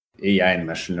AI and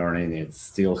machine learning, it's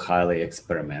still highly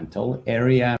experimental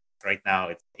area. Right now,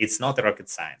 it's not rocket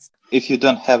science. If you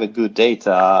don't have a good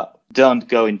data, don't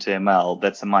go into ML.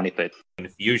 That's a money pit. In the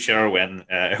future, when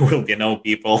will be no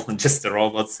people, just the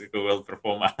robots who will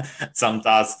perform some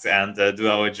tasks and do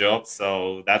our job,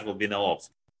 so that will be no ops.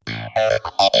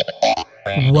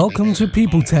 Welcome to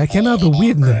People Tech and Other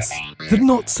Weirdness, the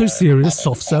not-so-serious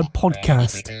SoftServe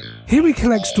podcast. Here we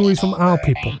collect stories from our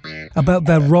people about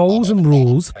their roles and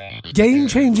rules,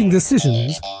 game-changing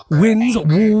decisions, wins,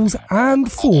 walls,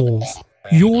 and falls.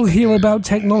 You'll hear about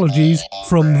technologies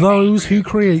from those who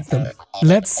create them.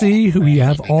 Let's see who we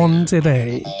have on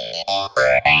today.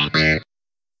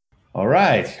 All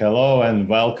right. Hello and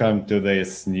welcome to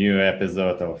this new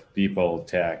episode of People,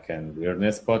 Tech, and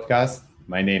Weirdness podcast.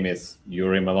 My name is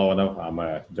Yuriy Milovanov. I'm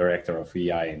a director of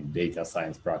AI and data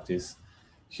science practice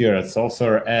here at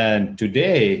SoftServe. And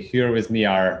today, here with me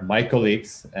are my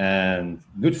colleagues and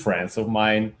good friends of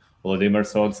mine, Volodymyr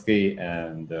Solskyy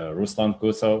and Ruslan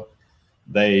Kusov.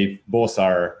 They both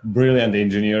are brilliant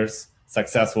engineers,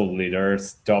 successful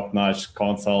leaders, top-notch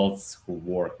consultants who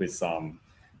work with some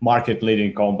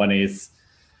market-leading companies.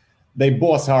 They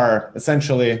both are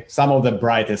essentially some of the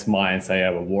brightest minds I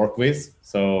ever worked with.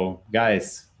 So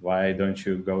guys, why don't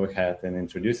you go ahead and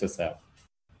introduce yourself?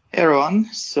 Hey everyone,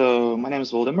 so my name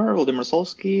is Volodymyr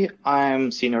Solskyy.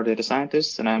 I'm senior data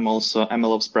scientist and I'm also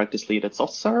MLOps practice lead at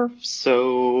SoftServe.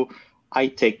 So I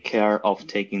take care of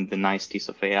taking the niceties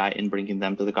of AI and bringing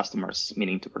them to the customers,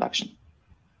 meaning to production.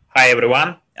 Hi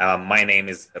everyone, my name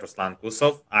is Ruslan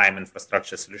Kusov. I'm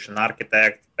infrastructure solution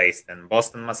architect based in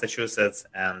Boston, Massachusetts,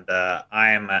 and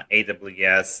I'm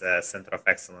AWS Center of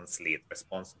Excellence lead,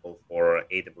 responsible for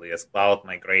AWS cloud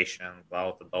migration,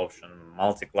 cloud adoption,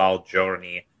 multi-cloud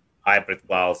journey, hybrid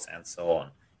clouds, and so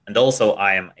on. And also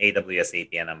I am AWS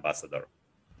APN ambassador.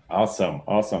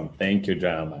 Awesome. Thank you,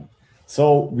 gentlemen.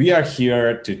 So we are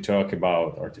here to talk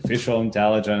about artificial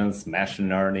intelligence, machine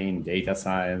learning, data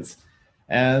science.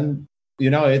 And,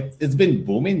 it's been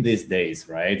booming these days,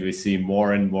 right? We see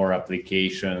more and more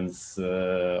applications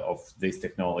of these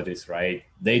technologies, right?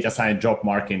 Data science job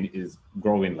market is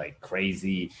growing like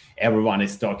crazy. Everyone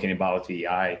is talking about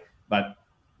AI. But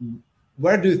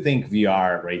where do you think we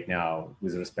are right now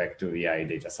with respect to AI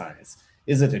data science?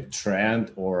 Is it a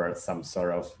trend or some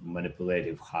sort of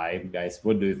manipulative hype, guys?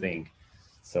 What do you think?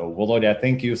 So, Volodya, I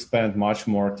think you spent much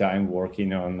more time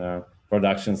working on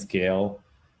production scale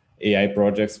AI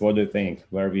projects. What do you think,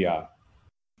 where we are?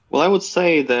 Well, I would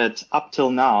say that up till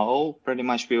now, pretty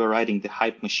much we were riding the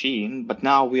hype machine, but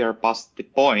now we are past the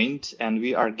point and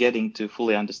we are getting to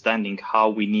fully understanding how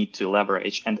we need to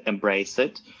leverage and embrace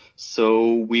it.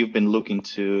 So we've been looking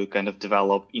to kind of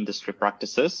develop industry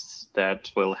practices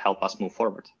that will help us move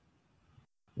forward.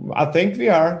 I think we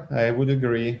are. I would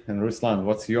agree. And Ruslan,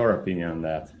 what's your opinion on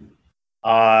that?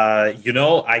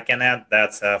 I can add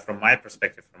that from my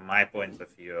perspective, from my point of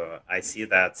view, I see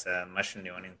that machine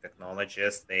learning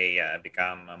technologies, they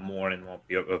become more and more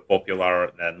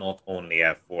popular, not only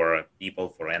for people,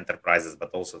 for enterprises,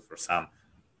 but also for some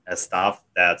stuff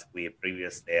that we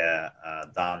previously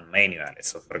done manually.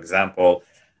 So, for example,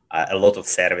 a lot of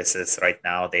services right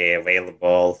now, they're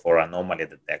available for anomaly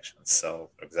detection. So,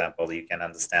 for example, you can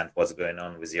understand what's going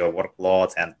on with your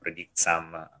workload and predict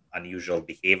some unusual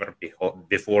behavior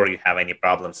before you have any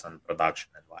problems on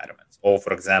production environments. Or,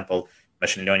 for example,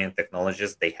 machine learning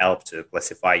technologies, they help to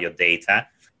classify your data,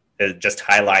 just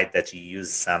highlight that you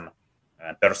use some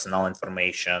personal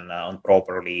information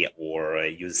improperly or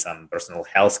use some personal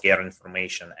healthcare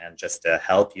information and just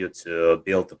help you to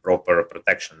build a proper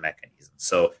protection mechanism.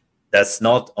 So that's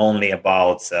not only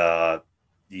about the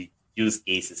use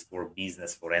cases for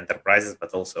business, for enterprises,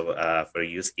 but also for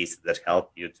use cases that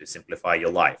help you to simplify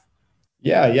your life.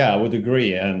 Yeah, I would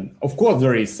agree. And of course,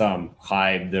 there is some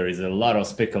hype. There is a lot of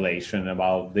speculation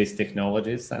about these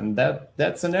technologies. And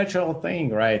that's a natural thing,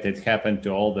 right? It happened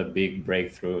to all the big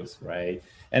breakthroughs, right?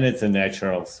 And it's a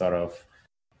natural sort of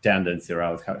tendency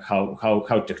around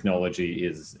how technology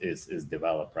is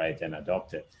developed, right, and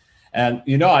adopted. And,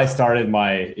 I started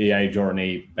my AI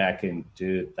journey back in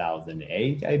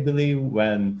 2008, I believe,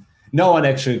 when no one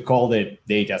actually called it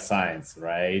data science,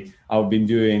 right? I've been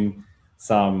doing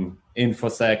some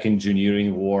InfoSec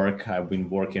engineering work. I've been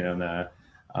working on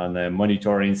a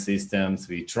monitoring systems.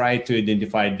 We try to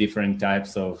identify different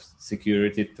types of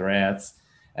security threats.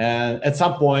 And at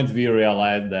some point, we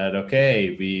realized that,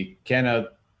 okay, we can't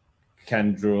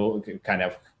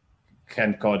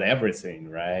code everything,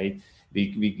 right?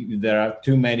 There are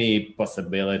too many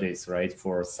possibilities, right,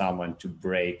 for someone to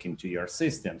break into your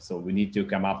system. So we need to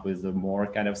come up with a more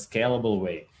kind of scalable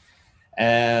way.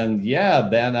 And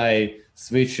then I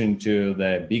switch into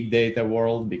the big data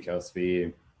world because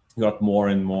we got more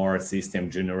and more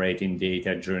system generating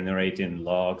data, generating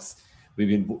logs.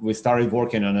 We started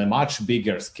working on a much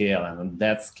bigger scale, and on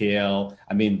that scale,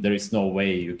 I mean, there is no way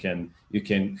you can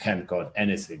hand code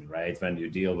anything, right? When you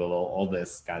deal with all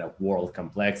this kind of world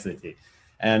complexity.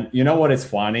 And you know what is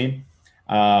funny?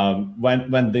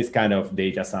 When this kind of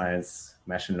data science,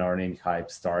 machine learning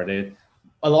hype started,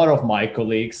 a lot of my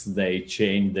colleagues, they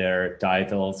changed their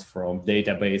titles from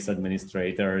database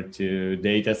administrator to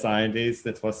data scientist.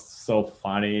 It was so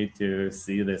funny to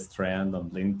see this trend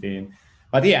on LinkedIn.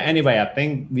 But yeah, anyway, I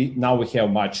think we have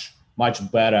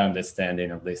much better understanding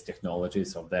of these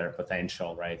technologies, of their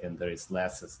potential, right? And there is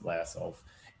less of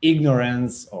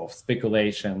ignorance, of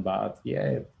speculation. But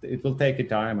yeah, it will take a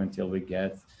time until we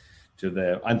get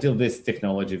to until this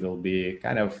technology will be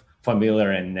kind of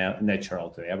familiar and natural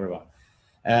to everyone.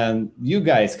 And you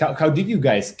guys, how did you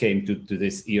guys came to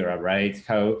this era, right?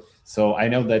 So I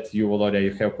know that you, Volodya,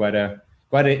 you have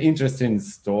quite an interesting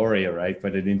story, right?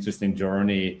 Quite an interesting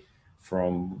journey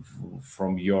from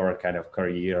your kind of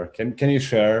career. Can you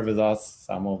share with us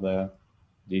some of the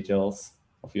details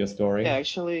of your story? Yeah,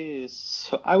 actually,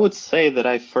 so I would say that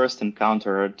I first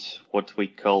encountered what we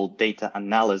call data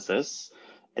analysis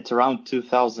at around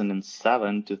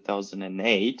 2007,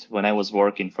 2008, when I was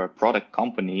working for a product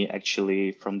company,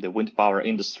 actually from the wind power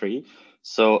industry.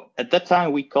 So at that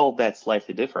time, we called that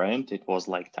slightly different. It was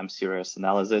like time series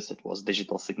analysis. It was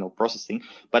digital signal processing.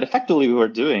 But effectively, we were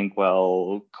doing,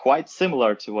 well, quite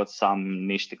similar to what some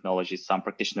niche technologies, some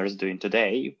practitioners doing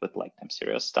today with like time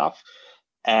series stuff.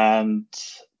 And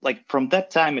like from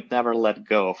that time, it never let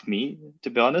go of me, to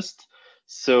be honest.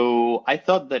 So I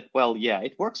thought that, well, yeah,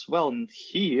 it works well in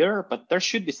here, but there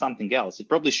should be something else. It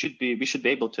probably should be, we should be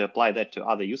able to apply that to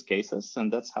other use cases.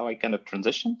 And that's how I kind of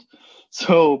transitioned.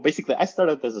 So basically, I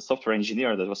started as a software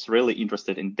engineer that was really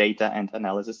interested in data and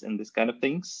analysis and these kind of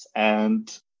things.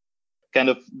 And kind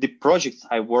of the projects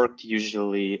I worked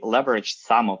usually leveraged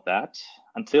some of that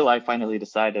until I finally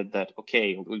decided that,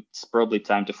 okay, it's probably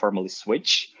time to formally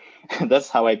switch. That's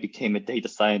how I became a data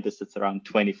scientist. It's around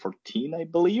 2014, I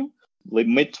believe.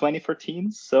 Mid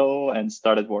 2014, and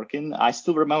started working. I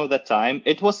still remember that time.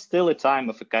 It was still a time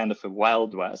of a kind of a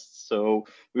Wild West. So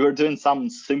we were doing some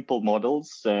simple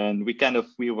models, and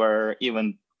we were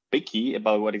even picky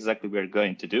about what exactly we're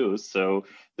going to do. So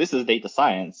this is data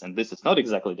science, and this is not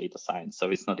exactly data science.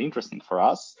 So it's not interesting for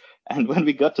us. And when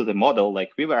we got to the model,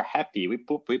 like we were happy. We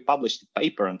published a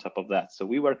paper on top of that. So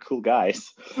we were cool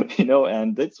guys,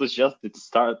 and this was just the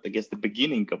start, I guess, the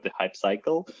beginning of the hype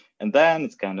cycle. And then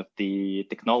it's kind of the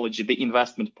technology, the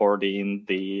investment poured in,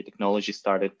 the technology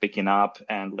started picking up,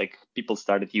 and like people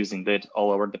started using it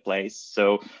all over the place.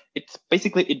 So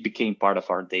it became part of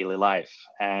our daily life.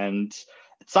 And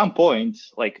at some point,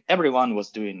 like everyone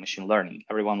was doing machine learning,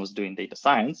 everyone was doing data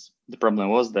science. The problem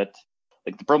was that,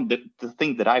 like the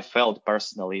thing that I felt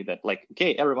personally, that like,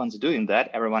 okay, everyone's doing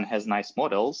that, everyone has nice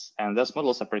models, and those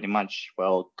models are pretty much,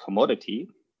 well, commodity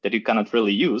that you cannot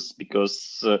really use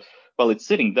because, it's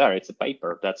sitting there, it's a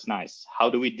paper, that's nice. How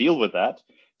do we deal with that?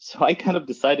 So I kind of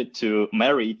decided to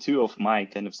marry two of my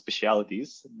kind of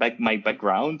specialities, my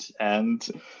background, and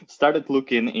started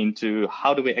looking into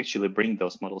how do we actually bring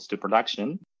those models to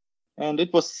production. And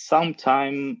it was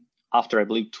sometime after, I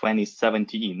believe,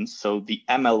 2017. So the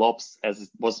MLOps, as it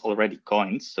was already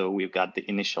coined. So we've got the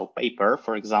initial paper,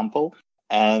 for example,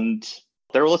 and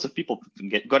there were lots of people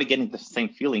getting the same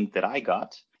feeling that I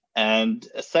got. And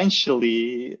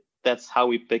essentially, that's how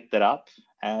we picked it up.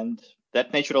 And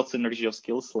that natural synergy of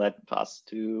skills led us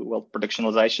to,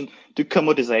 productionization, to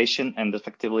commoditization, and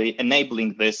effectively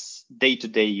enabling this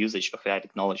day-to-day usage of AI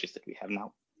technologies that we have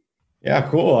now. Yeah,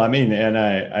 cool. I mean, and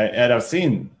I've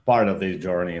seen part of this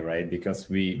journey, right? Because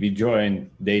we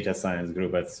joined data science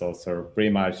group at SoftServe pretty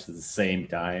much at the same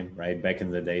time, right? Back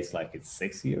in the days, like it's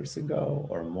 6 years ago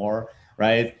or more,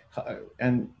 right?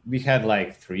 And we had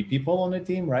like 3 people on the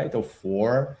team, right? Or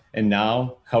 4. And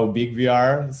now how big we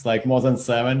are, it's like more than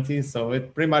 70. So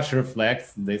it pretty much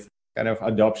reflects this kind of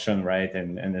adoption, right?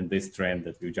 And this trend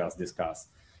that we just discussed.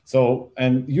 So,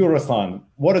 and you, Ruslan,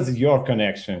 what is your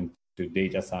connection to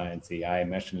data science, AI,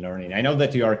 machine learning? I know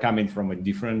that you are coming from a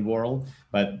different world,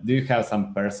 but do you have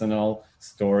some personal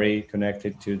story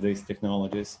connected to these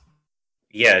technologies?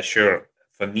 Yeah, sure.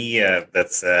 For me,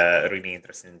 that's a really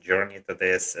interesting journey to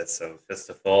this. So first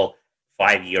of all,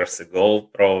 5 years ago,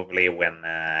 probably when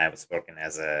I was working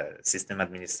as a system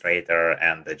administrator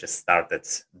and I just started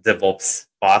DevOps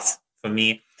path for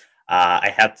me,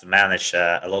 I had to manage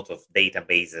a lot of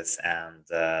databases and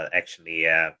actually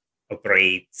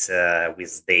operate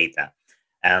with data.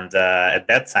 And at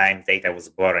that time, data was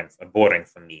boring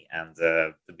for me. And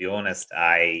to be honest,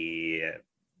 I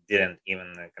didn't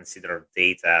even consider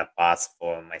data paths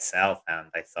for myself. And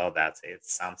I thought that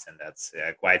it's something that's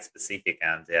quite specific,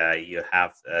 and you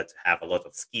have to have a lot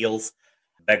of skills,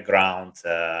 background,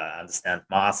 understand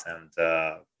math, and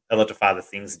a lot of other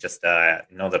things just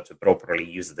in order to properly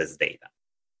use this data.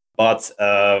 But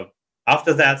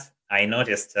after that, I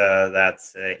noticed that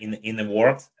in the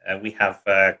world, we have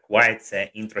quite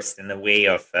interest in the way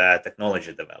of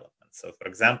technology development. So, for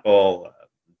example,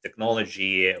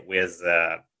 technology with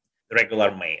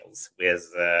regular mails, with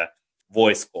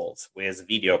voice calls, with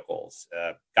video calls.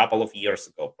 A couple of years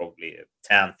ago, probably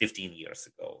 10, 15 years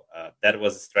ago, that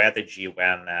was a strategy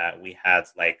when we had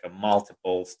like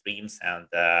multiple streams, and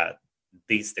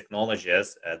these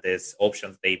technologies, these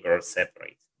options, they were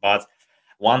separate. But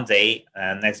one day,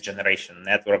 next generation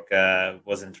network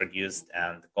was introduced,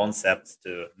 and the concept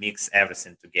to mix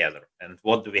everything together. And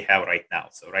what do we have right now?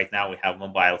 So right now we have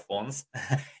mobile phones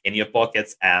in your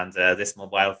pockets, and this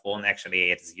mobile phone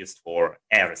actually is used for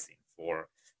everything, for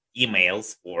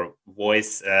emails, for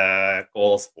voice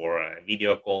calls, for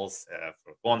video calls,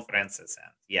 for conferences.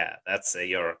 And yeah, that's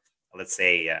your, let's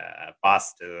say,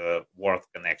 path to world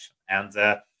connection.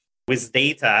 And with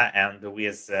data and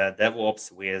with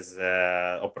DevOps, with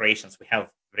operations, we have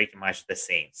pretty much the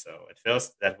same. So at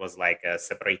first, that was like a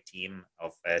separate team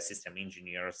of system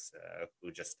engineers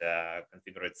who just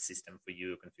configured the system for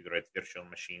you, configured virtual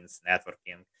machines,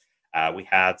 networking. We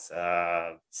had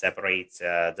separate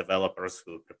developers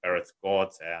who prepared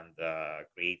code and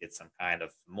created some kind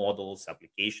of models,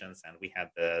 applications, and we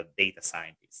had the data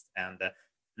scientists. And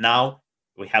now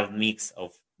we have a mix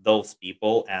of those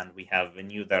people, and we have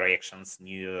new directions,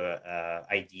 new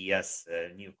ideas,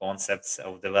 new concepts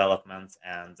of development.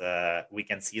 And we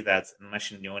can see that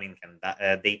machine learning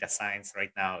and data science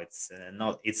right now, it's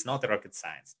not a rocket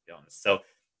science, to be honest. So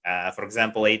for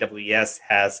example, AWS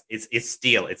has, it's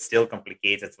still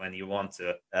complicated when you want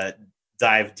to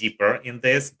dive deeper in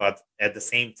this, but at the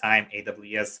same time,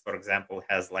 AWS, for example,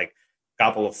 has like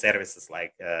couple of services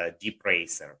like Deep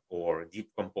Racer or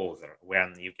Deep Composer,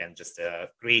 when you can just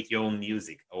create your own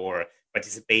music or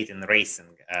participate in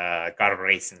racing, car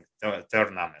racing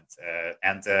tournament,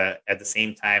 and at the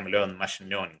same time learn machine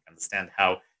learning, understand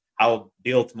how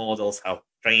build models, how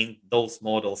train those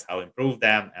models, how improve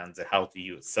them, and how to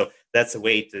use. So that's a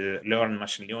way to learn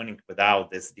machine learning without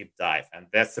this deep dive, and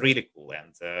that's really cool.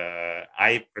 And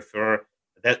I prefer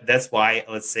that. That's why,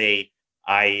 let's say,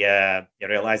 I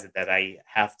realized that I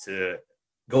have to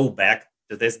go back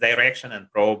to this direction and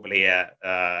probably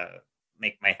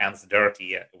make my hands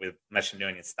dirty with machine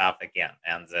learning stuff again.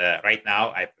 And right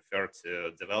now, I prefer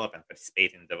to develop and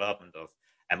participate in development of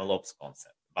MLOps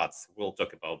concept. But we'll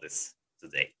talk about this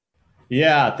today.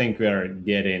 Yeah, I think we're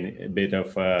getting a bit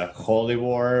of a holy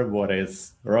war. What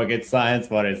is rocket science?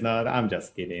 What is not? I'm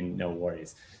just kidding. No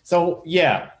worries. So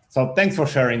yeah. So thanks for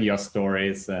sharing your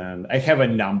stories. And I have a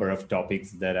number of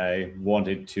topics that I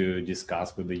wanted to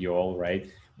discuss with you all, right?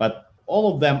 But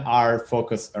all of them are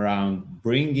focused around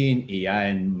bringing AI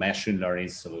and machine learning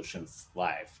solutions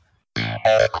live.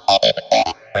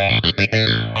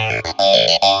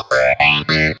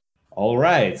 All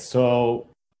right. So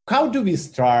how do we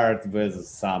start with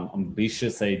some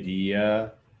ambitious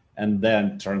idea and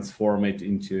then transform it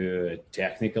into a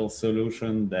technical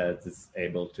solution that is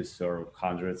able to serve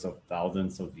hundreds of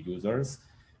thousands of users?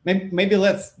 Maybe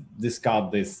let's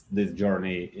discuss this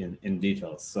journey in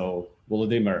detail. So,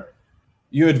 Volodymyr,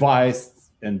 you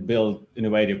advised and built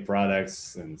innovative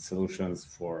products and solutions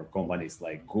for companies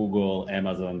like Google,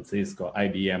 Amazon, Cisco,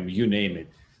 IBM, you name it.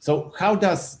 So how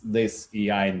does this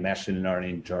AI and machine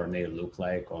learning journey look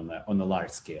like on a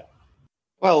large scale?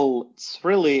 Well, it's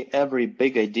really every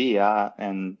big idea,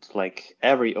 and like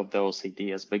every of those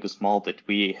ideas, big or small, that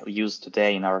we use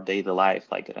today in our daily life,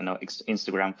 like, I don't know,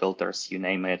 Instagram filters, you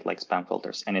name it, like spam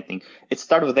filters, anything. It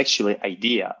started with actually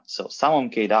idea. So someone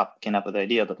came up with the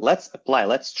idea that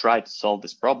let's try to solve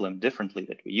this problem differently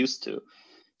that we used to.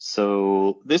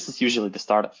 So this is usually the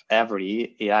start of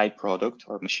every AI product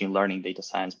or machine learning data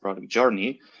science product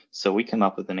journey. So we come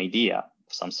up with an idea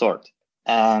of some sort.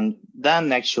 And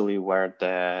then actually where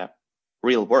the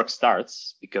real work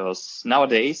starts, because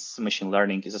nowadays machine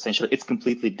learning is essentially, it's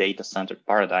completely data-centered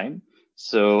paradigm.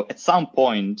 So at some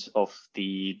point of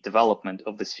the development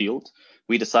of this field,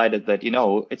 we decided that,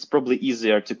 it's probably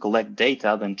easier to collect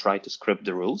data than try to script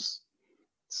the rules.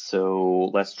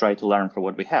 So let's try to learn from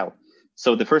what we have.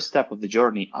 So the first step of the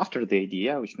journey after the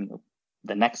idea, which means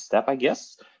the next step, I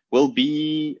guess, will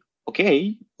be,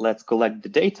 okay, let's collect the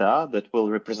data that will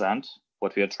represent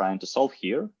what we are trying to solve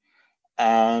here.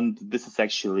 And this is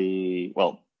actually,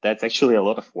 that's actually a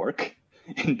lot of work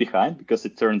in behind, because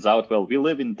it turns out, we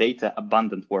live in data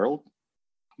abundant world.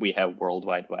 We have World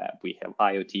Wide Web, we have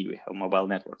IoT, we have mobile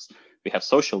networks, we have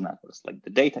social networks. Like,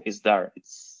 the data is there.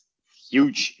 It's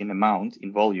huge in amount,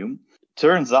 in volume.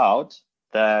 Turns out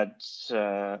that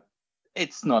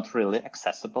it's not really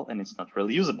accessible and it's not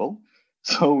really usable.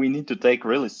 So we need to take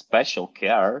really special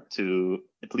care to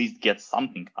at least get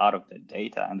something out of that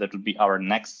data. And that would be our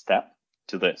next step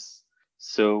to this.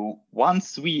 So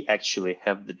once we actually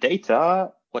have the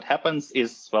data, what happens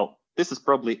is, this is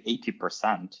probably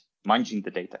 80%. Managing the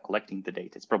data, collecting the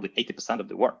data, it's probably 80% of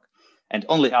the work. And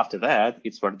only after that,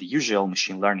 it's where the usual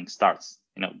machine learning starts,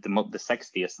 the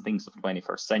sexiest things of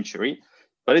 21st century.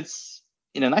 But it's,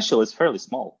 in a nutshell, it's fairly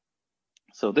small.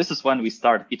 So this is when we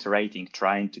start iterating,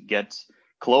 trying to get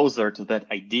closer to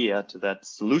that idea, to that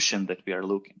solution that we are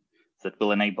looking, that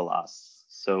will enable us.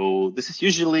 So this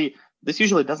usually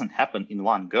doesn't happen in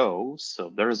one go.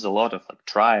 So there is a lot of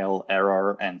trial,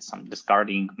 error, and some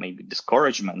discarding, maybe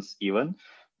discouragements even.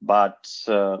 But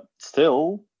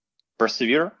still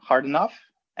persevere hard enough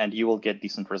and you will get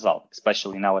decent result,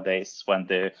 especially nowadays when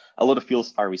a lot of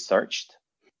fields are researched.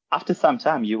 After some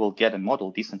time, you will get a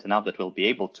model decent enough that will be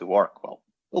able to work.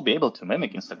 We'll be able to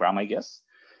mimic Instagram, I guess.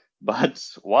 But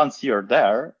once you're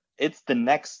there, it's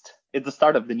the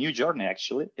start of the new journey,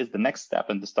 actually. It's the next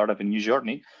step and the start of a new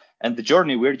journey. And the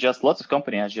journey, lots of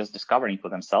companies are just discovering for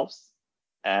themselves.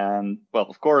 And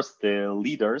of course, the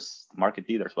leaders, market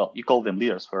leaders, you call them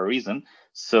leaders for a reason.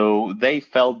 So they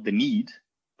felt the need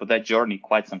for that journey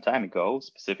quite some time ago.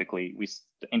 Specifically,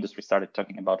 the industry started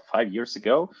talking about 5 years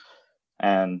ago.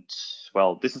 And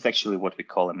this is actually what we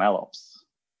call MLOps.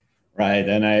 Right.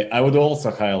 And I would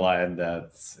also highlight that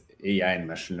AI and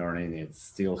machine learning is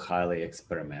still highly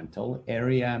experimental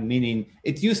area, meaning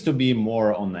it used to be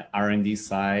more on the R&D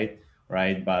side,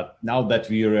 right? But now that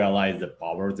we realize the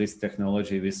power of this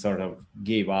technology, we sort of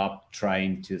gave up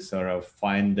trying to sort of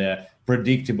find the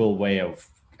predictable way of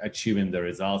achieving the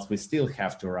results. We still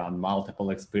have to run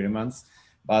multiple experiments.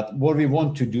 But what we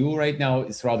want to do right now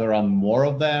is rather run more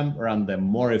of them, run them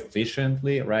more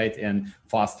efficiently, right? And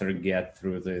faster get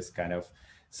through this kind of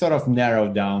sort of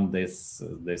narrow down this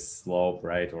slope,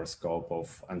 right? Or scope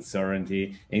of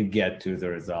uncertainty and get to the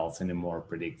results in a more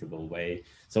predictable way.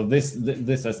 So this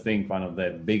I think one of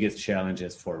the biggest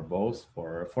challenges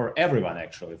for everyone,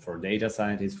 actually, for data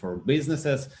scientists, for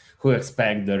businesses who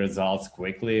expect the results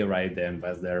quickly, right? They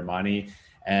invest their money.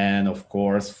 And of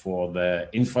course, for the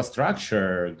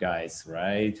infrastructure guys,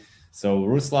 right? So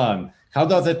Ruslan, how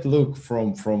does it look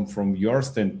from your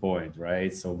standpoint,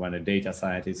 right? So when a data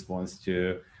scientist wants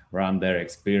to run their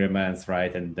experiments,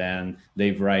 right, and then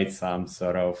they write some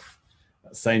sort of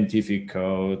scientific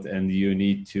code and you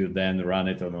need to then run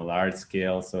it on a large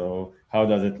scale. So how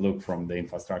does it look from the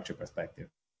infrastructure perspective?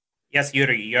 Yes,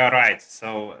 Yuri, you are right.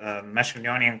 So machine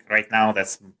learning right now,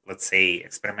 that's, let's say,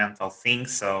 experimental thing.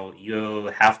 So you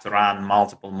have to run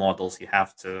multiple models. You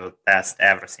have to test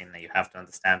everything. You have to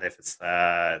understand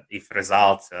if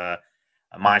result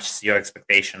matches your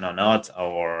expectation or not,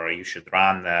 or you should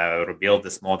rebuild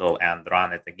this model and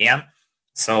run it again.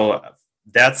 So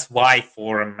that's why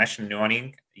for machine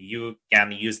learning, you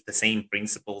can use the same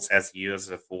principles as you use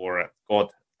for code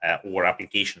or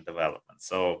application development.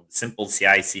 So simple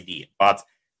CI/CD. But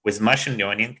with machine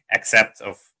learning, except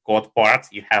of code part,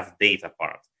 you have data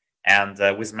part. And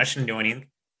with machine learning,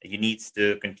 you need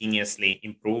to continuously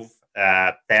improve,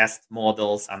 test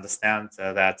models, understand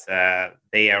that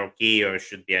they are okay or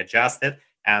should be adjusted.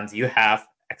 And you have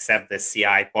except the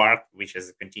CI part, which is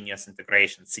a continuous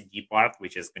integration, CD part,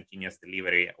 which is continuous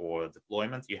delivery or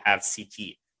deployment. You have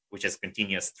CT, which is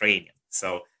continuous training.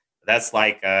 So that's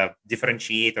like a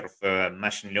differentiator of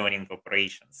machine learning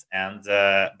operations. And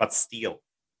but still,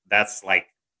 that's like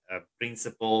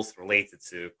principles related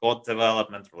to code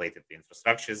development, related to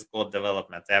infrastructure as code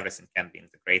development. Everything can be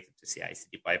integrated to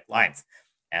CI/CD pipelines,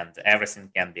 and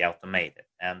everything can be automated.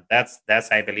 And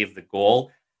that's I believe the goal,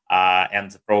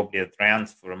 and probably a trend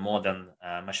for a modern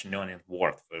machine learning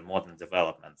world, for modern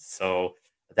development. So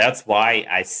that's why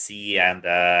I see and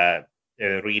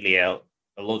really a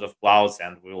lot of clouds,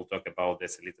 and we will talk about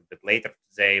this a little bit later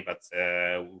today, but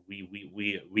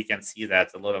we can see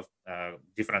that a lot of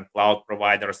different cloud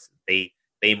providers, they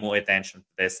pay more attention to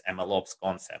this MLOps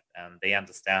concept, and they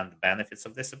understand the benefits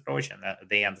of this approach, and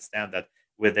they understand that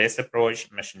with this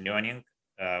approach, machine learning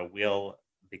will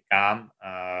become,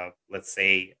 let's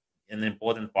say, an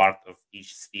important part of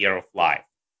each sphere of life.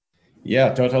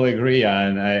 Yeah, totally agree.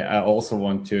 And I also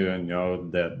want to know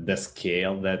the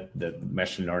scale that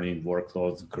machine learning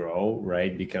workloads grow,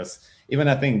 right? Because even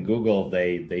I think Google,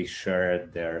 they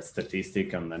shared their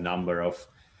statistic on the number of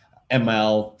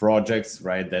ML projects,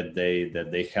 right, that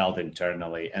they held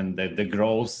internally, and the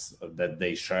growth that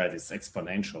they shared is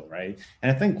exponential, right?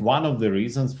 And I think one of the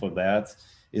reasons for that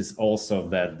is also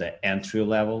that the entry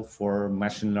level for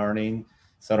machine learning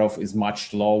sort of is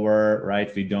much lower,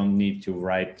 right? We don't need to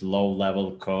write low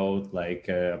level code like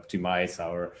optimize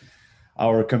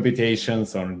our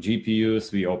computations on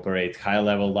GPUs. We operate high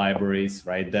level libraries,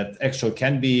 right? That actually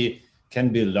can be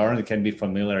learned, can be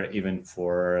familiar even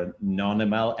for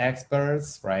non-ML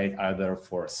experts, right? Either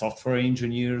for software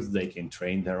engineers, they can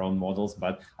train their own models.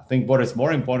 But I think what is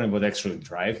more important, what actually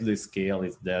drives this scale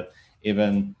is that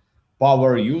even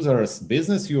power users,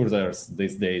 business users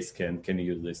these days can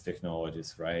use these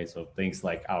technologies, right? So things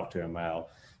like AutoML.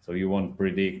 So you want to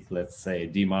predict, let's say,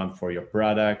 demand for your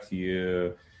product.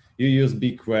 You use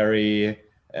BigQuery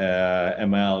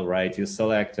ML, right? You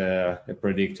select a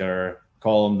predictor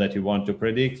column that you want to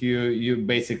predict. You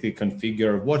basically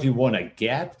configure what you want to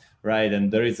get, right?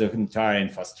 And there is an entire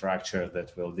infrastructure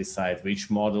that will decide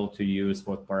which model to use,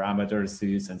 what parameters to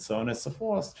use, and so on and so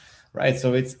forth, right?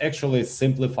 So it's actually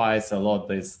simplifies a lot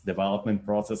these development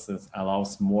processes,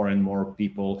 allows more and more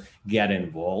people get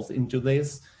involved into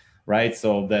this, right?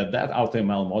 So that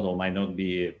AutoML model might not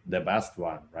be the best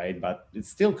one, right? But it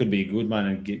still could be a good one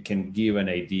and can give an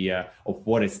idea of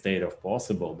what is state of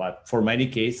possible. But for many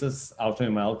cases,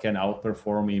 AutoML can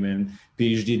outperform even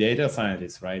PhD data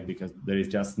scientists, right? Because there is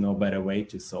just no better way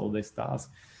to solve this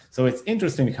task. So it's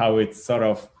interesting how it's sort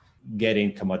of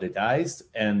getting commoditized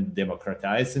and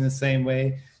democratized in the same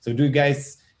way. So do you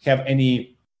guys have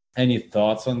any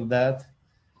thoughts on that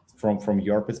from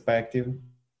your perspective?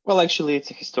 Well, actually, it's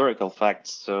a historical fact.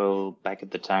 So back at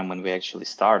the time when we actually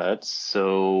started,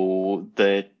 so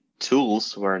the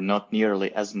tools were not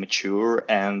nearly as mature,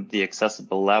 and the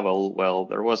accessible level, well,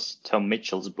 there was Tom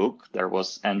Mitchell's book, there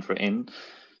was Andrew In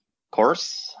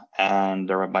course, and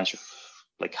there were a bunch of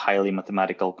like highly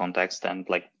mathematical context and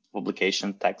like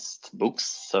publication text books.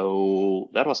 So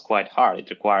that was quite hard. It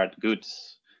required good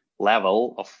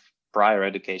level of prior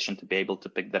education to be able to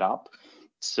pick that up.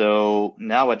 So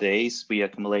nowadays we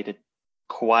accumulated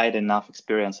quite enough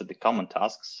experience at the common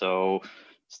tasks. So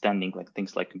standing like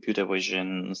things like computer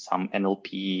vision, some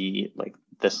NLP, like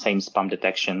the same spam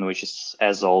detection, which is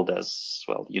as old as,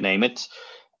 well, you name it.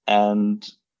 And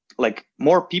like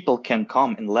more people can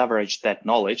come and leverage that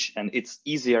knowledge, and it's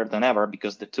easier than ever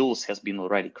because the tools has been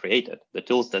already created. The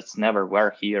tools that's never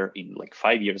were here in like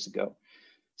 5 years ago.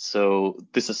 So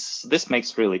this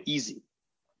makes really easy.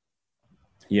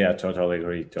 Yeah, totally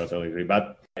agree.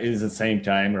 But at the same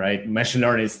time, right, machine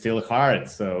learning is still hard.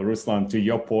 So Ruslan, to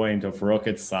your point of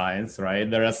rocket science, right,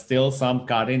 there are still some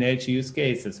cutting edge use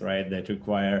cases, right, that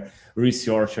require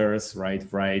researchers,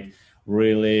 right,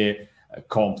 really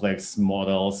complex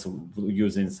models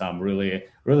using some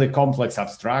really complex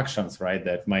abstractions, right,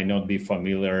 that might not be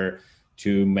familiar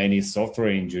to many software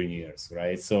engineers,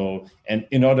 right? So, and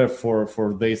in order for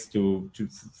this to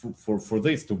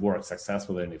work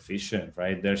successfully and efficient,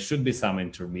 right, there should be some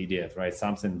intermediate, right,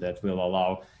 something that will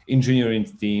allow engineering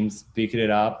teams pick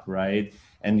it up, right,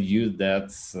 and use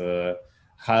that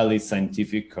highly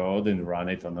scientific code and run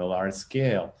it on a large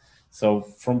scale. So,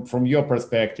 from your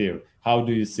perspective, how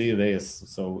do you see this?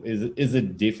 So, is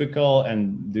it difficult,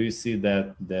 and do you see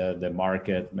that the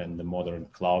market and the modern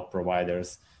cloud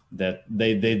providers that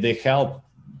they help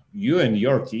you and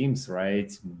your teams,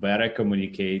 right, better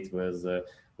communicate with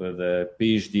the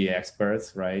PhD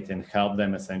experts, right, and help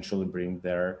them essentially bring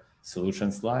their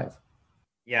solutions live?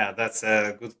 Yeah, that's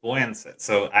a good point.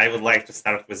 So I would like to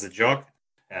start with a joke.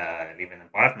 Live in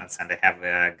apartments, and I have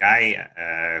a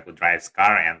guy who drives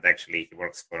car, and actually he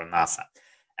works for NASA,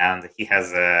 and he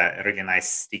has a really nice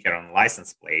sticker on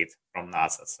license plate from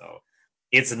NASA. So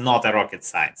it's not a rocket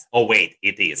science. Oh wait,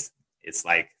 it is. It's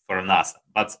like for NASA.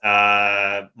 But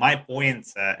my point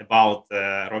about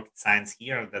rocket science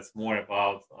here, that's more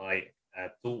about like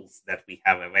tools that we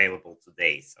have available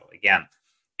today. So again,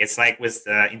 it's like with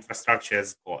infrastructure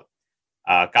as code.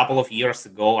 A couple of years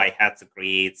ago, I had to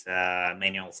create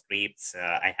manual scripts.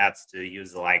 I had to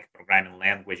use like programming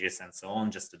languages and so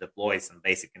on just to deploy some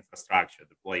basic infrastructure,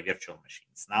 deploy virtual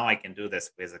machines. Now I can do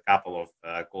this with a couple of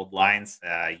code lines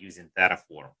using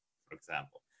Terraform, for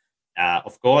example.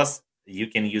 Of course, you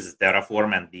can use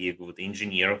Terraform and be a good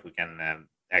engineer who can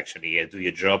actually do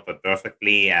your job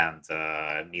perfectly and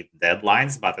meet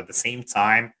deadlines. But at the same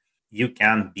time, you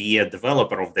can be a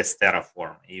developer of this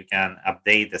Terraform. You can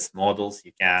update these models,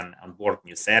 you can onboard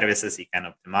new services, you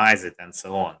can optimize it, and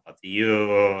so on. But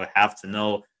you have to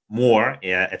know more,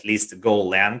 at least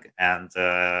Golang, and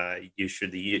you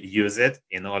should use it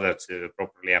in order to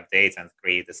properly update and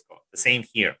create this code. The same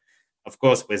here. Of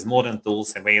course, with modern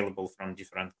tools available from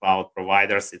different cloud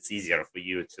providers, it's easier for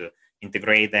you to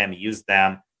integrate them, use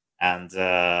them, and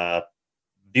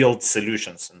build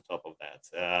solutions on top of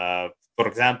that. For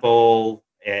example,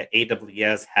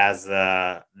 AWS has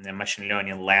a machine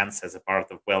learning lens as a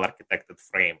part of well-architected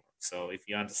framework. So if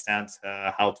you understand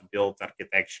how to build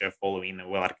architecture following a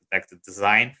well-architected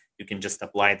design, you can just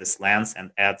apply this lens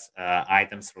and add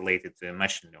items related to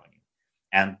machine learning.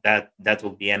 And that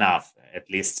will be enough, at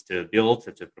least to build,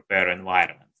 to prepare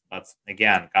environment. But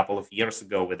again, a couple of years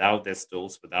ago, without these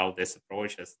tools, without these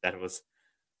approaches, that was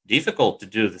difficult to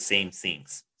do the same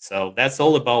things. So that's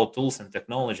all about tools and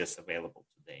technologies available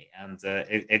today. And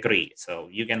agree. So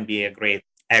you can be a great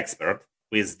expert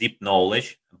with deep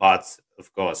knowledge, but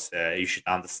of course, you should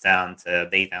understand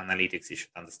data analytics. You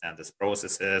should understand these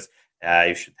processes.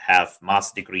 You should have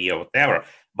master's degree or whatever.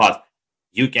 But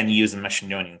you can use machine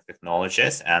learning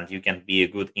technologies, and you can be a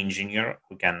good engineer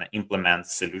who can implement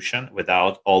solution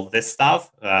without all this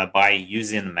stuff by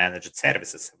using managed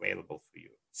services available for you.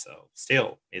 So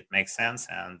still, it makes sense,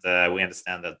 and we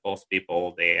understand that both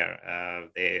people they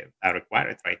are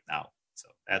required right now. So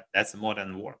that's a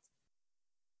modern world.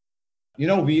 You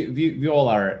know, we all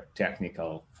are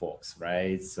technical folks,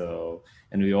 right? So,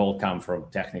 and we all come from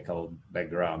technical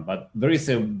background, but there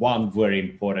is one very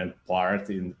important part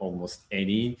in almost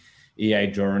any AI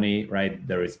journey, right?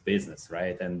 There is business,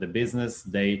 right? And the business,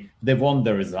 they want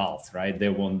the results, right? They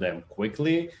want them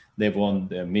quickly. They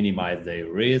want to minimize their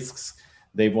risks.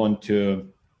 They want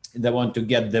to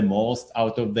get the most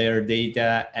out of their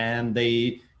data, and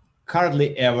they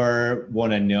hardly ever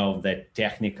want to know the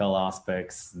technical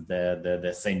aspects,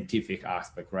 the scientific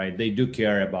aspect, right? They do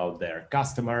care about their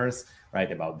customers,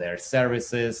 right? About their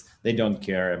services. They don't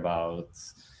care about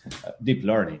deep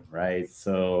learning, right?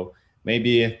 So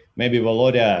maybe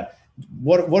Volodya,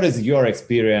 what is your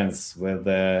experience with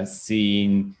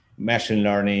seeing machine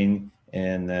learning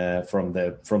and from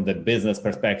the business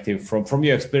perspective, from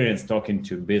your experience talking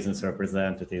to business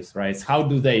representatives, right? How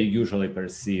do they usually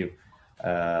perceive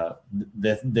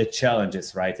the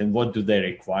challenges, right? And what do they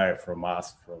require from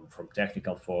us, from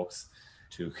technical folks,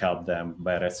 to help them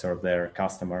better serve their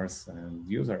customers and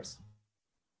users?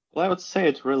 Well, I would say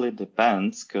it really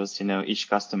depends, because each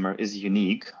customer is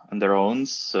unique on their own,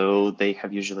 so they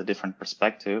have usually a different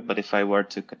perspective. But if I were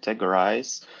to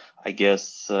categorize, I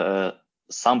guess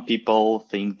some people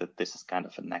think that this is kind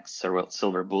of a next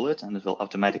silver bullet, and it will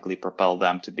automatically propel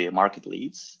them to be a market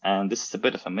leads. And this is a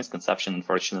bit of a misconception,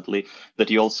 unfortunately, that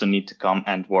you also need to come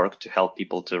and work to help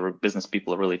business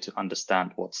people really to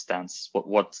understand what's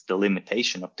the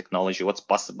limitation of technology, what's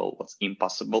possible, what's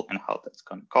impossible, and how that's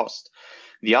going to cost.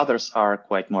 The others are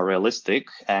quite more realistic,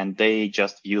 and they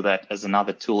just view that as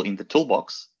another tool in the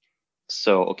toolbox.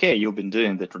 So, okay, you've been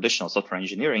doing the traditional software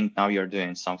engineering. Now you're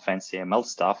doing some fancy ML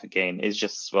stuff. Again, it's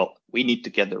just, well, we need to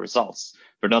get the results.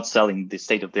 We're not selling the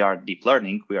state-of-the-art deep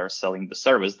learning. We are selling the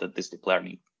service that this deep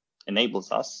learning enables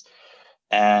us.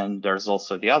 And there's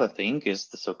also the other thing is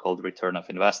the so-called return of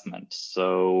investment.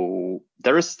 So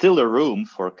there is still a room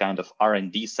for kind of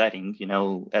R&D setting,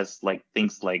 as like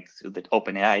things like that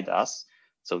OpenAI does.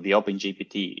 So the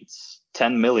OpenGPT, it's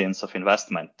 10 millions of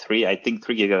investment, 3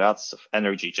 gigawatts of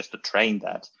energy just to train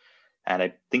that. And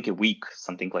I think a week,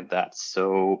 something like that.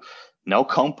 So no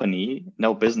company,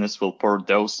 no business will pour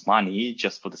those money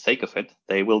just for the sake of it.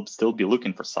 They will still be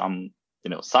looking for some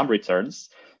returns.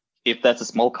 If that's a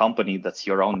small company, that's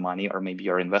your own money, or maybe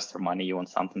your investor money, you want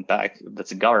something back.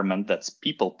 That's a government, that's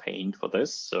people paying for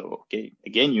this. So, okay,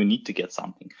 again, you need to get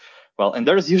something. Well, and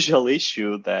there's usual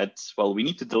issue that, well, we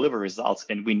need to deliver results,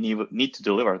 and we need to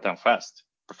deliver them fast,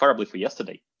 preferably for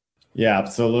yesterday. Yeah,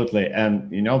 absolutely.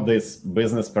 And, this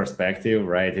business perspective,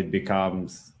 right, it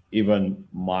becomes even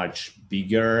much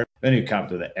bigger when you come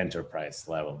to the enterprise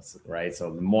levels, right?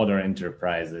 So the modern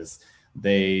enterprises,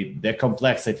 the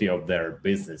complexity of their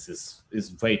business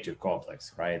is way too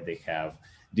complex, right? They have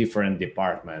different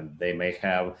departments. They may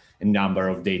have a number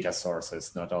of data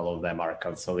sources. Not all of them are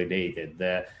consolidated.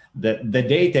 The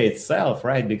data itself,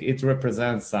 right? It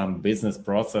represents some business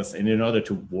process, and in order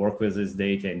to work with this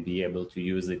data and be able to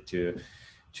use it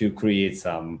to create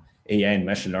some AI and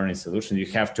machine learning solution, you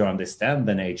have to understand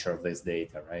the nature of this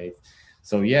data, right?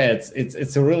 So yeah,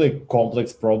 it's a really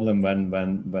complex problem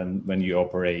when you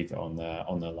operate on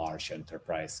a large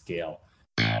enterprise scale.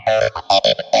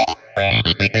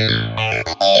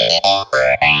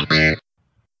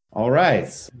 All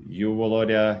right. You,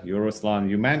 Volodya, you, Ruslan,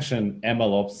 you mentioned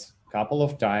MLOps a couple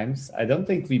of times. I don't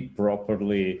think we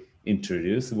properly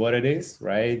introduced what it is,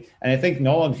 right? And I think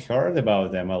no one heard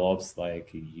about MLOps like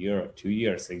a year or 2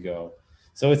 years ago.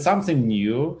 So it's something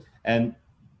new. And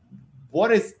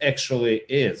what it actually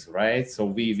is, right? So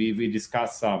we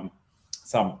discussed some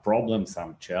problems,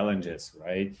 some challenges,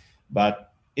 right? But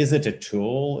is it a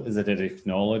tool? Is it a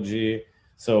technology?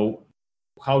 So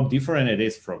how different it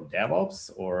is from DevOps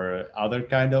or other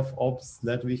kind of ops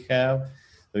that we have?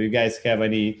 Do you guys have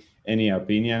any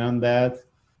opinion on that?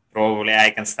 Probably I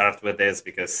can start with this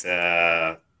because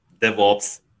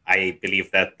DevOps, I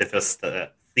believe that the first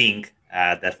thing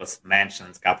that was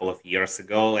mentioned a couple of years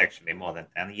ago, actually more than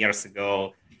 10 years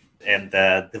ago, and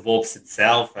DevOps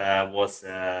itself was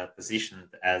positioned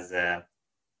as a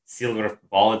silver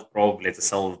bullet probably to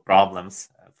solve problems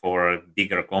for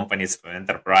bigger companies, for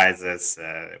enterprises,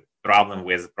 problem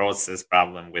with process,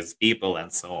 problem with people,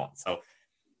 and so on. So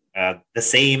the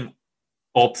same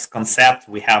ops concept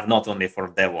we have not only for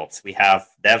DevOps, we have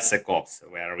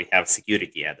𝗚𝗂𝘁𝘁, where we have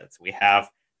security added. We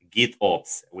have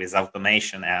GitOps with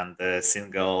automation and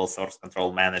single source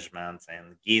control management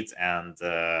and Git and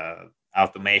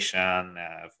automation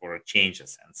for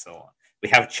changes and so on. We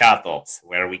have ChatOps,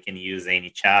 where we can use any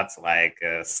chats like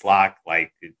Slack,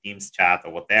 like Teams chat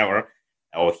or whatever,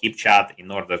 or 𝗚𝘂𝘁𝘁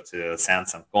in order to send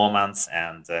some comments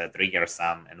and trigger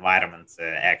some environment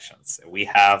actions. We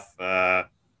have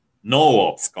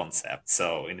NoOps concept.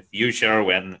 So in the future,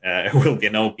 when will be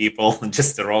no people,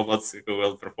 just the robots who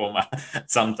will perform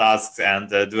some tasks and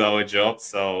do our job.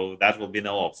 So that will be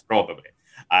NoOps probably.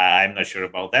 I'm not sure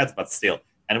about that, but still.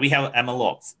 And we have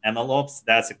MLOps. MLOps,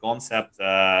 that's a concept,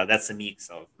 that's a mix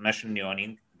of machine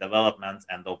learning, development,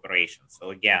 and operations. So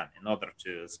again, in order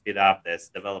to speed up this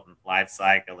development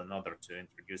lifecycle, in order to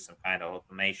introduce some kind of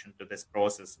automation to this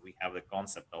process, we have the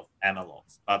concept of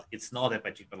MLOps. But it's not a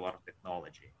particular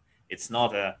technology. It's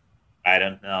not I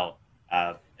don't know,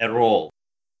 a role.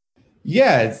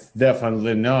 Yeah, it's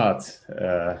definitely not.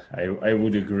 I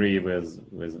would agree with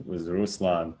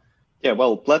Ruslan. Yeah,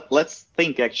 well, let's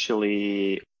think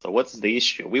actually. So what's the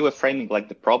issue? We were framing like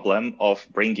the problem of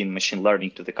bringing machine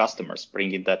learning to the customers,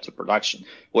 bringing that to production.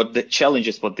 What the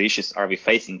challenges, what the issues are we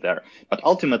facing there? But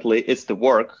ultimately, it's the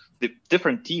work. The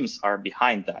different teams are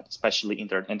behind that, especially in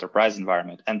their enterprise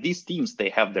environment. And these teams, they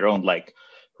have their own like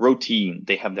routine,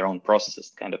 they have their own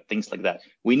processes, kind of things like that.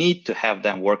 We need to have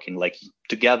them working like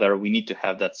together. We need to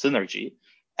have that synergy.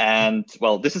 And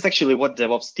well, this is actually what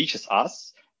DevOps teaches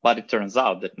us. But it turns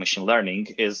out that machine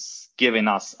learning is giving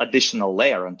us additional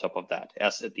layer on top of that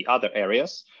as at the other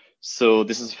areas. So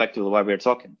this is effectively why we're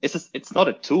talking. It's not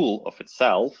a tool of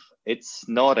itself. It's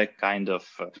not a kind of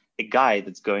a guy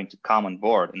that's going to come on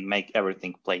board and make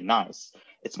everything play nice.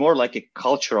 It's more like a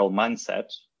cultural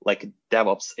mindset, like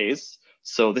DevOps is.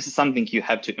 So this is something you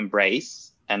have to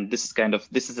embrace. And this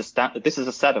is a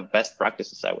set of best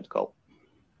practices, I would call.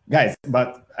 Guys,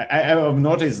 but I have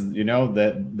noticed,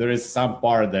 that there is some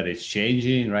part that is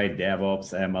changing, right?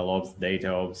 DevOps, MLOps,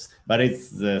 DataOps, but it's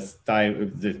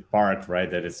the part, right,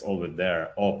 that is over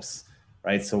there, ops,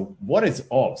 right? So what is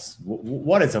ops?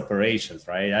 What is operations,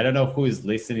 right? I don't know who is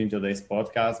listening to this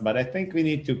podcast, but I think we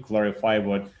need to clarify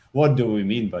what do we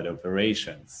mean by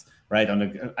operations, right?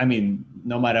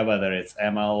 No matter whether it's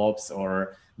MLOps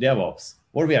or DevOps,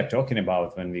 what we are talking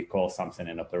about when we call something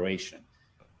an operation.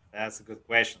 That's a good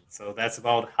question. So that's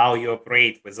about how you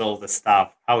operate with all the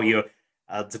stuff, how you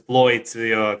deploy to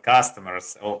your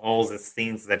customers, all the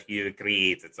things that you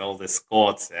create. It's all this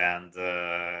code and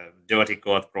dirty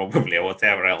code probably or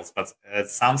whatever else. But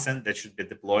it's something that should be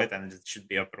deployed and it should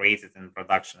be operated in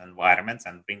production environments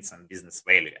and bring some business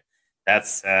value.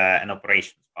 That's an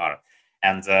operations part.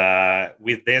 And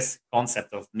with this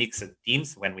concept of mixed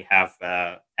teams, when we have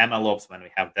MLOps, when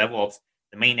we have DevOps,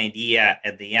 the main idea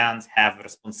at the end have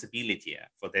responsibility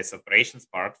for this operations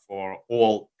part for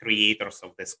all creators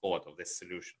of this code, of this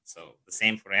solution. So the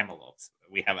same for MLOps.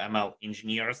 We have ML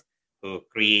engineers who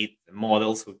create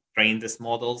models, who train these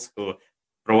models, who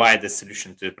provide the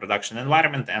solution to production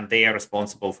environment, and they are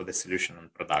responsible for the solution in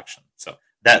production. So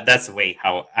that's the way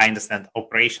how I understand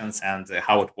operations and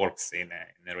how it works in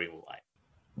a real life.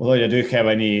 Well, do you have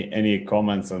any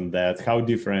comments on that? How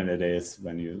different it is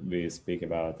when we speak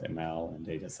about ML and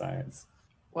data science?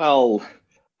 Well,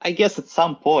 I guess at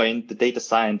some point, the data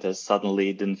scientists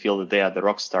suddenly didn't feel that they are the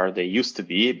rock star they used to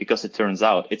be, because it turns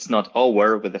out it's not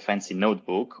over with a fancy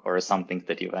notebook or something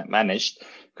that you managed.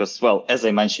 Because, well, as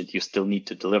I mentioned, you still need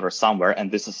to deliver somewhere,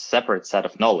 and this is a separate set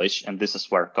of knowledge, and this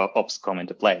is where ops come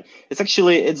into play.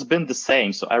 It's been the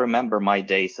same. So I remember my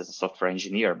days as a software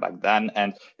engineer back then,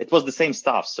 and it was the same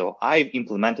stuff. So I've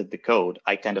implemented the code.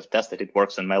 I kind of tested it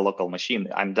works on my local machine.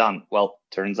 I'm done. Well,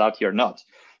 turns out you're not.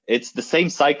 It's the same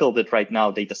cycle that right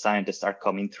now data scientists are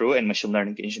coming through and machine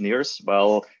learning engineers.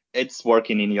 Well, it's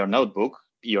working in your notebook.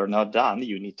 You're not done.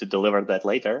 You need to deliver that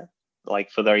later,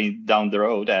 like further down the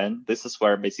road. And this is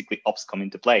where basically ops come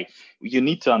into play. You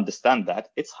need to understand that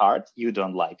it's hard. You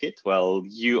don't like it. Well,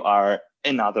 you are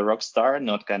another rock star,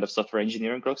 not kind of software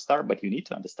engineering rock star, but you need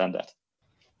to understand that.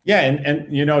 Yeah,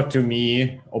 and to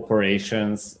me,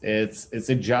 operations, it's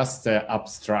just an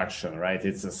abstraction, right?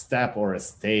 It's a step or a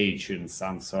stage in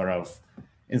some sort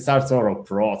of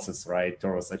process, right,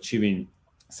 towards achieving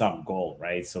some goal,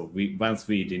 right? So once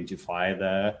we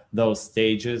identify those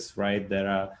stages, right, that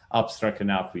are abstract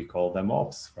enough, we call them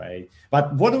ops, right?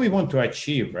 But what do we want to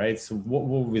achieve, right? So what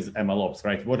with MLOps,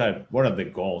 right? What are the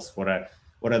goals? What are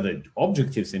the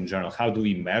objectives in general? How do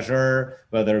we measure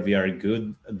whether we are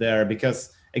good there?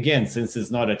 Because again, since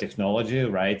it's not a technology,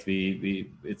 right,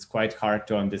 it's quite hard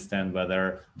to understand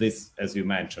whether this, as you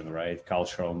mentioned, right,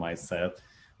 cultural mindset,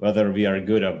 whether we are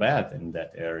good or bad in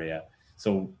that area.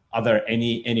 So are there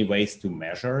any ways to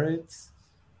measure it?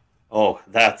 Oh,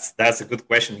 that's a good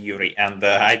question, Yurii, and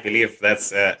I believe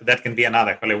that can be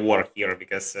another holy war here,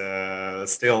 because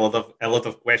still a lot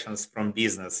of questions from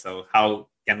business. So how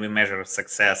can we measure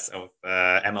success of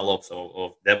MLOps,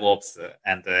 of DevOps,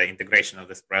 and integration of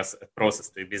this process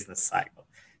to a business cycle?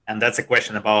 And that's a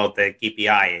question about the KPI,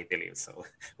 I believe. So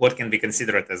what can be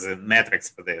considered as a metrics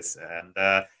for this?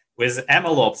 And with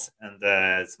MLOps, and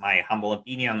it's my humble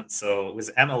opinion, so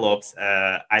with MLOps,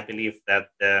 I believe that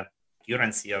the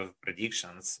accuracy of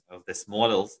predictions of these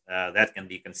models, that can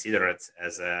be considered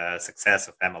as a success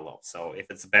of MLOps. So if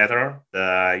it's better,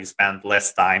 you spend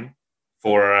less time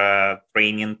for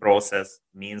training process,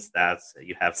 means that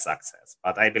you have success.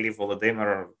 But I believe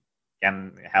Volodymyr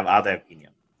can have other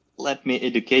opinion. Let me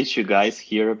educate you guys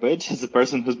here a bit as a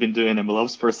person who's been doing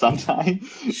MLOps for some time.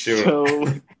 Sure. So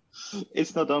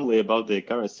it's not only about the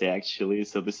accuracy, actually.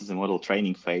 So this is a model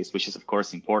training phase, which is, of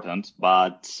course, important.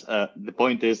 But the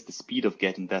point is the speed of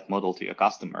getting that model to your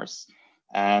customers.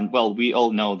 And, well, we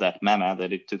all know that meme,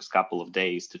 that it took a couple of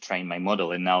days to train my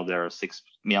model, and now there are 6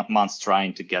 months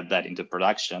trying to get that into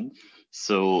production.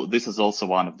 So this is also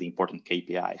one of the important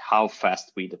KPI, how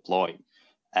fast we deploy.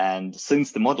 And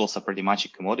since the models are pretty much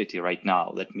a commodity right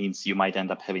now, that means you might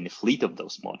end up having a fleet of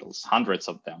those models, hundreds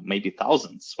of them, maybe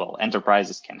thousands. Well,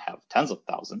 enterprises can have tens of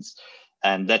thousands.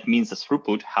 And that means as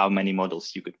throughput, how many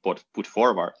models you could put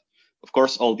forward. Of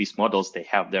course, all these models, they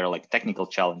have their technical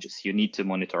challenges. You need to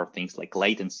monitor things like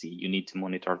latency. You need to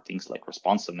monitor things like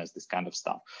responsiveness, this kind of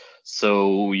stuff.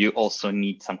 So you also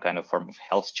need some kind of form of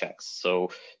health checks. So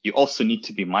you also need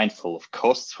to be mindful of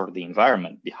costs for the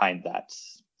environment behind that.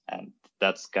 And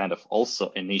that's kind of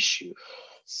also an issue.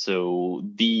 So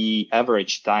the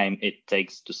average time it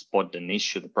takes to spot an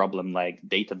issue, the problem like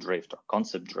data drift or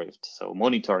concept drift. So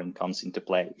monitoring comes into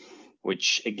play,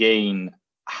 which again,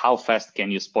 how fast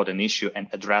can you spot an issue and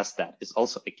address that is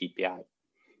also a KPI.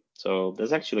 So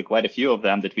there's actually quite a few of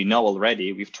them that we know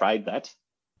already. We've tried that.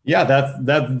 Yeah,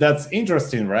 that's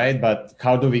interesting, right? But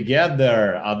how do we get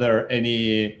there? Are there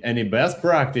any best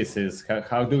practices?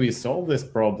 How do we solve this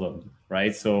problem,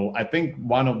 right? So I think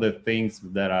one of the things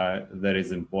that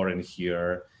is important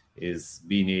here is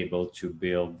being able to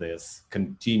build this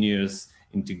continuous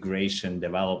integration,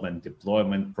 development,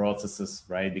 deployment processes,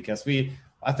 right? Because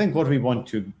I think what we want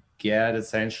to get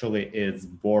essentially is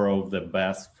borrow the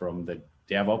best from the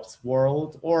DevOps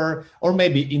world, or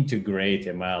maybe integrate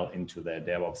ML into the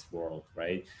DevOps world,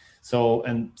 right? So,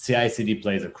 and CI/CD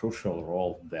plays a crucial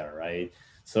role there, right?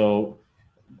 So,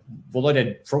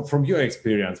 Volodya, from your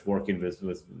experience working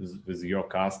with your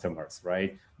customers,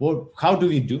 right? Well, how do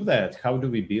we do that? How do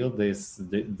we build this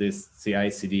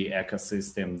CI/CD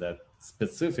ecosystem that's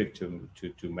specific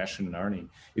to machine learning?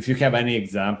 If you have any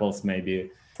examples, maybe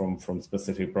from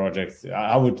specific projects,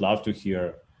 I would love to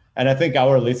hear. And I think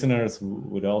our listeners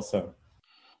would also.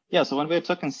 Yeah, so when we're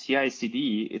talking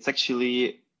CI/CD, it's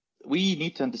actually, we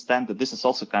need to understand that this is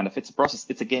also it's a process,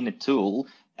 it's again a tool,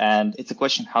 and it's a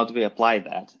question, how do we apply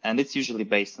that? And it's usually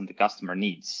based on the customer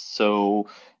needs. So,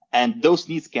 and those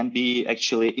needs can be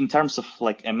actually, in terms of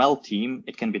ML team,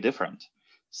 it can be different.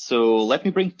 So let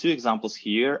me bring two examples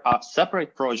here.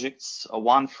 Separate projects,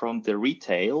 one from the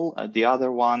retail, the other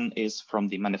one is from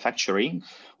the manufacturing,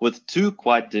 with two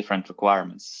quite different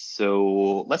requirements.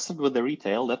 So let's start with the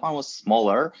retail. That one was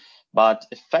smaller, but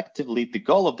effectively the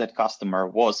goal of that customer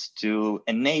was to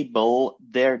enable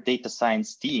their data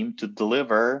science team to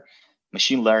deliver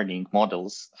machine learning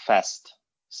models fast.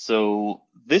 So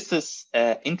this is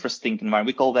an interesting environment.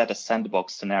 We call that a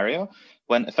sandbox scenario,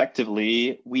 when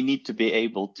effectively we need to be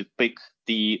able to pick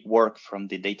the work from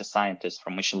the data scientist,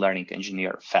 from machine learning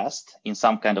engineer fast in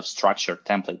some kind of structured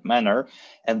template manner,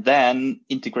 and then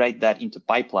integrate that into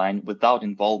pipeline without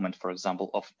involvement, for example,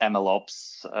 of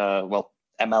MLOps,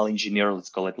 ML engineer, let's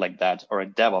call it like that, or a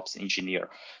DevOps engineer,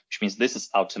 which means this is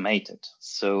automated.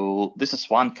 So this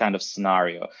is one kind of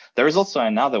scenario. There is also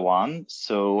another one.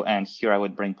 So, and here I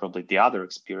would bring probably the other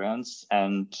experience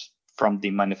and from the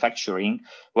manufacturing,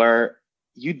 where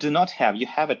you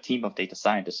have a team of data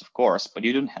scientists, of course, but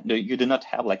you do not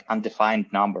have like undefined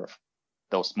number of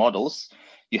those models.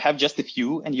 You have just a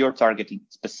few and you're targeting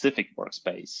specific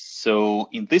workspace. So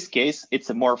in this case, it's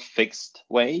a more fixed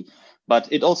way,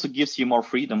 but it also gives you more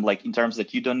freedom, like in terms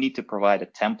that you don't need to provide a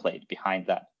template behind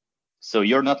that. So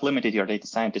you're not limited your data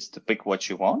scientists to pick what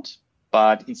you want,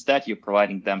 but instead you're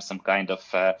providing them some kind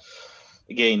of,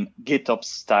 again, GitOps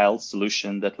style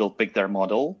solution that will pick their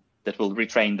model, that will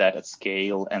retrain that at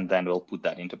scale, and then we'll put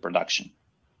that into production.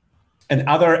 And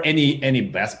are there any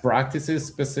best practices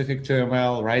specific to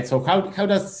ML, right? So how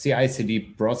does CI/CD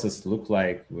process look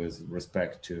like with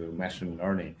respect to machine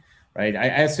learning, right?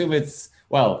 I assume it's,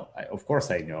 well, of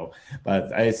course I know,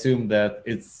 but I assume that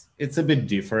it's a bit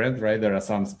different, right? There are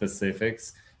some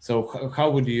specifics. So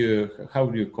how would you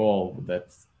call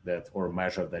that or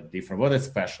measure that different? What is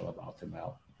special about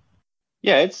ML?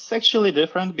 Yeah, it's actually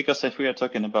different because if we are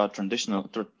talking about traditional,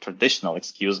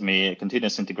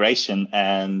 continuous integration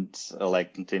and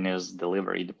like continuous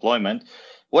delivery deployment,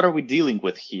 what are we dealing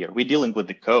with here? We're dealing with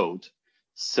the code.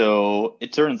 So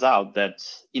it turns out that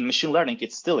in machine learning,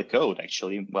 it's still a code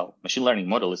actually. Well, machine learning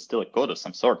model is still a code of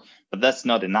some sort, but that's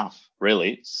not enough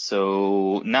really.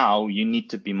 So now you need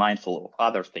to be mindful of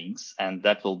other things. And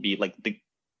that will be like the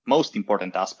most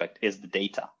important aspect is the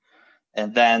data.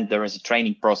 And then there is a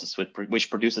training process which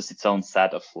produces its own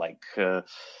set of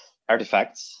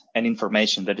artifacts and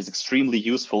information that is extremely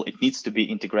useful. It needs to be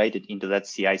integrated into that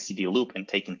CI/CD loop and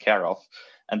taken care of.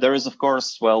 And there is, of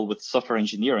course, well, with software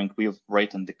engineering, we've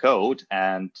written the code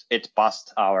and it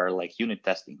passed our like unit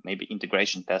testing, maybe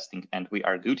integration testing, and we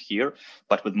are good here.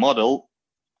 But with model,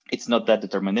 it's not that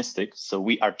deterministic. So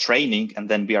we are training and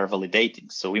then we are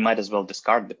validating. So we might as well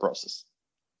discard the process,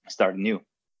 start new.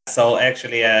 So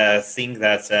actually a thing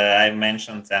that I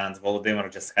mentioned and Volodymyr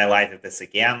just highlighted this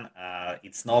again,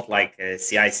 it's not like a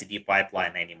CI/CD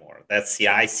pipeline anymore. That's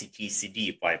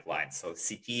CI/CD pipeline. So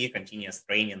CT, continuous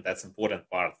training, that's important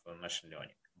part for machine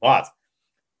learning. But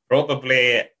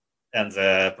probably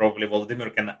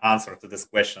Volodymyr can answer to this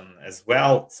question as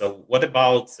well. So what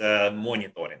about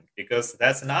monitoring? Because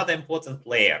that's another important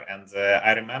player. And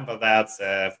I remember that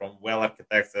from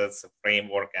well-architected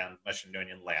framework and machine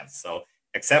learning lens. So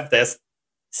except this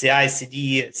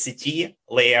CI/CD CT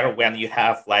layer, when you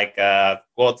have like a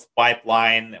code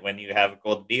pipeline, when you have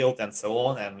code built and so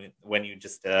on, and when you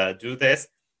just do this,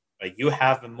 you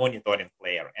have a monitoring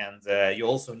layer, and you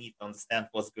also need to understand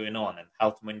what's going on and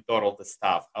how to monitor all the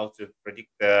stuff, how to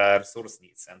predict the resource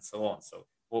needs and so on. So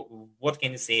what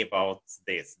can you say about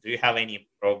this? Do you have any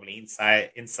probably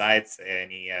insights,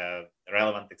 any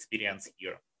relevant experience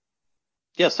here?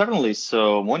 Yeah, certainly.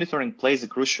 So monitoring plays a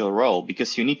crucial role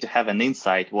because you need to have an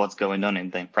insight what's going on in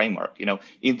the framework. You know,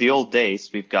 in the old days,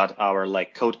 we've got our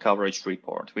like code coverage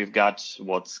report. We've got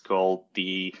what's called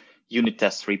the unit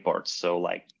test report. So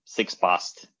like 6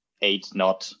 passed, 8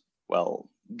 not. Well,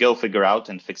 go figure out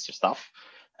and fix your stuff.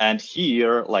 And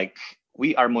here, like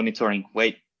we are monitoring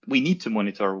we need to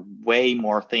monitor way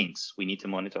more things. We need to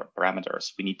monitor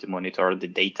parameters. We need to monitor the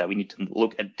data. We need to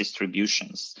look at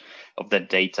distributions of that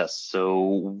data.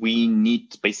 So we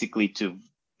need basically to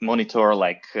monitor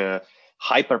like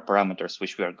hyperparameters,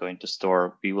 which we are going to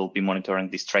store. We will be monitoring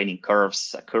these training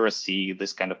curves, accuracy,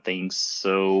 this kind of things.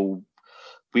 So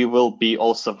we will be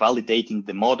also validating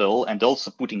the model and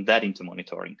also putting that into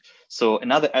monitoring. So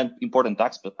another important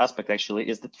aspect actually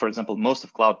is that, for example, most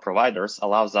of cloud providers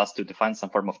allows us to define some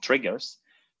form of triggers.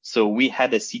 So we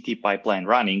had a CT pipeline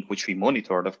running, which we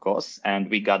monitored, of course, and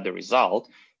we got the result.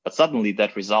 But suddenly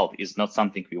that result is not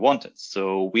something we wanted.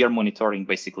 So we are monitoring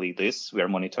basically this. We are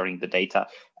monitoring the data.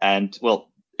 And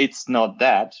well, it's not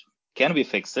that. Can we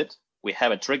fix it? We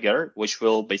have a trigger, which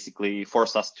will basically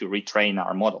force us to retrain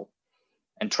our model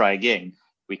and try again.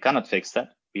 We cannot fix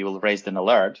that. we will raise an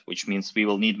alert, which means we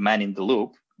will need man in the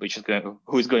loop,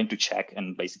 who is going to check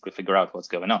and basically figure out what's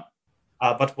going on.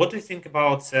 But what do you think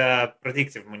about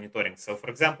predictive monitoring? So, for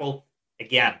example,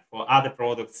 again, for other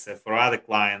products, for other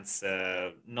clients,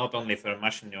 not only for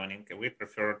machine learning, we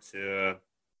prefer to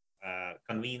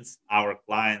convince our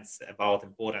clients about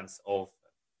importance of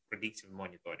predictive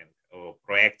monitoring or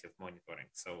proactive monitoring.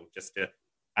 So just to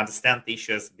understand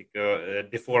issues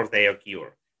before they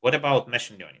occur. What about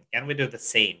machine learning? Can we do the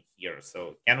same here?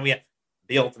 So can we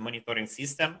build a monitoring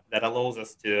system that allows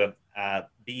us to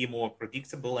be more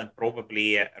predictable and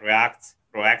probably react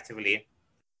proactively?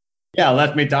 Yeah,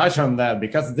 let me touch on that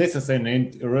because this is a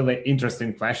really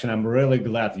interesting question. I'm really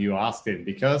glad you asked it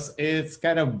because it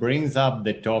kind of brings up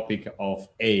the topic of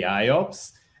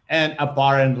AIOps. And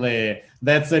apparently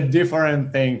that's a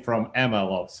different thing from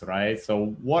MLOps, right?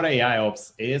 So what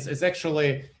AIOps is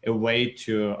actually a way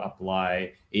to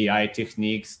apply AI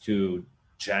techniques to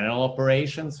general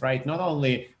operations, right? Not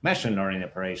only machine learning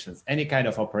operations, any kind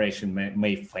of operation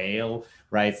may fail,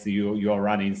 right? So you're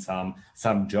running some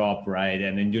job, right?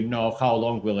 And then you know how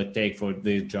long will it take for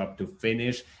this job to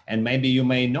finish. And maybe you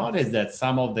may notice that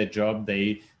some of the job,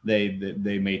 they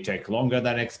may take longer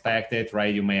than expected,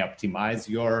 right? You may optimize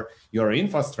your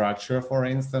infrastructure, for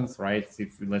instance, right?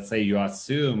 If let's say you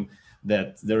assume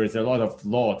that there is a lot of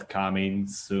load coming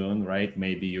soon, right?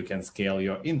 Maybe you can scale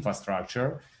your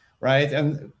infrastructure, right?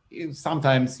 And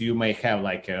sometimes you may have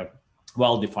like a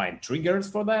well-defined triggers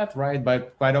for that, right?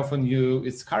 But quite often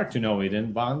it's hard to know it in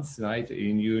advance, right?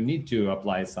 And you need to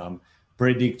apply some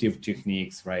predictive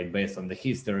techniques, right? Based on the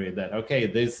history that, okay,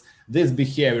 this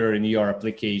behavior in your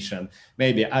application,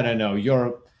 maybe, I don't know,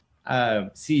 your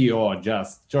CEO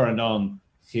just turned on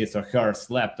his or her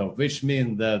laptop, which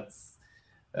means that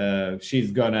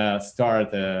she's gonna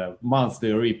start a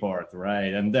monthly report,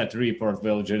 right? And that report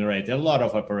will generate a lot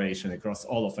of operation across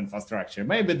all of infrastructure.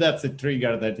 Maybe that's a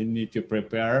trigger that you need to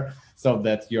prepare so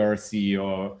that your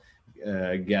CEO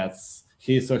gets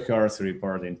his or her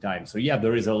report in time. So yeah,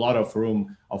 there is a lot of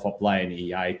room of applying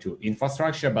AI to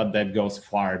infrastructure, but that goes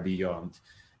far beyond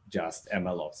just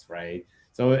MLOps, right?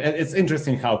 So it's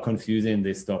interesting how confusing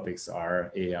these topics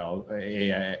are,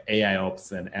 AI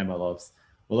ops and MLOps.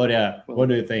 Volodya, what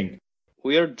do you think?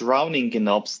 We are drowning in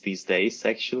ops these days,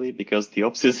 actually, because the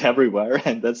ops is everywhere,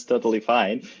 and that's totally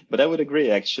fine. But I would agree,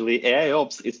 actually, AI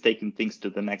ops is taking things to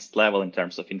the next level in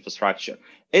terms of infrastructure.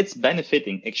 It's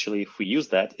benefiting, actually, if we use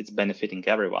that, it's benefiting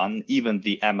everyone, even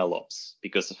the MLOps,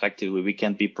 because effectively we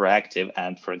can be proactive.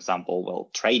 And for example, well,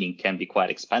 training can be quite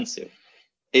expensive.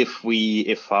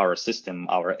 If our system,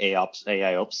 our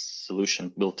AI ops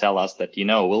solution will tell us that,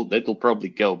 that will probably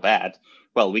go bad,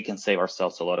 well, we can save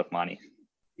ourselves a lot of money.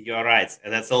 You're right.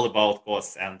 That's all about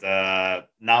costs. And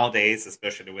nowadays,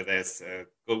 especially with this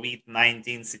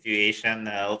COVID-19 situation,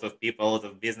 a lot of people, a lot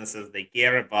of businesses, they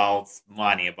care about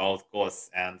money, about costs,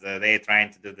 and they're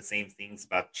trying to do the same things,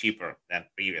 but cheaper than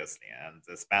previously, and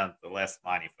spend less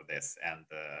money for this. And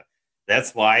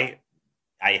that's why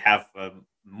I have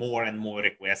more and more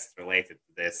requests related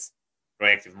to this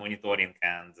proactive monitoring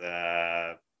and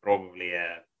probably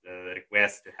a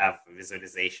request to have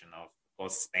visualization of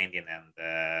cost spending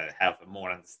and have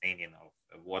more understanding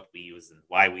of what we use and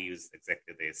why we use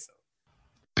exactly this.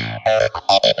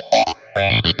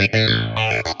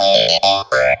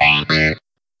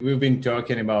 We've been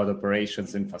talking about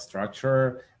operations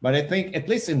infrastructure, but I think, at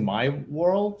least in my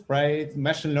world, right,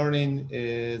 machine learning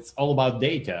is all about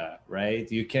data, right?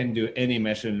 You can't do any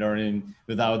machine learning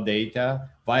without data.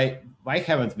 Why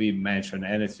haven't we mentioned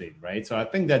anything, right? So I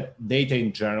think that data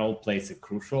in general plays a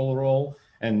crucial role.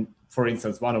 And for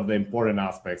instance, one of the important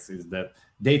aspects is that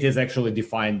data is actually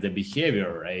defines the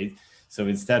behavior, right? So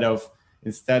instead of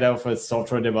a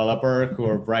software developer who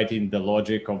are writing the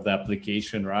logic of the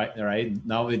application, right?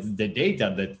 Now it's the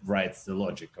data that writes the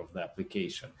logic of the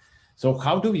application. So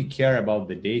how do we care about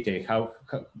the data?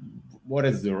 What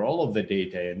is the role of the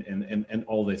data in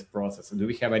all this process? Do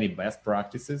we have any best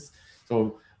practices?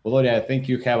 So Volodya, I think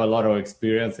you have a lot of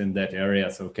experience in that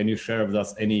area. So can you share with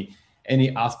us any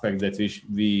aspect that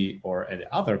we or any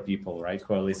other people, right,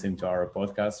 who are listening to our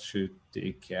podcast should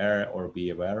take care or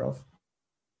be aware of?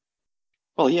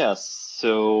 Well, yes.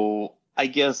 So I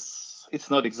guess it's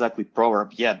not exactly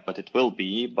proverb yet, but it will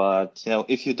be. But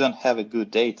if you don't have a good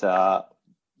data,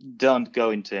 don't go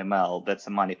into ML. That's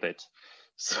a money pit.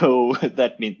 So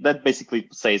that basically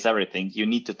says everything. You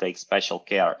need to take special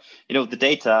care. The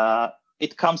data,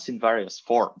 it comes in various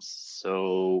forms.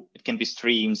 So it can be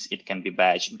streams, it can be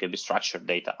batch, it can be structured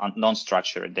data,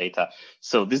 non-structured data.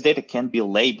 So this data can be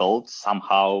labeled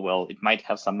somehow. Well, it might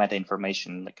have some meta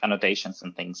information like annotations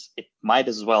and things. It might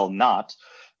as well not.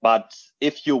 But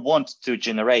if you want to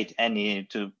generate any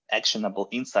actionable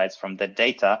insights from that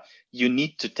data, you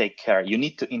need to take care. You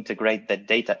need to integrate that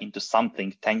data into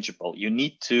something tangible. You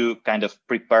need to kind of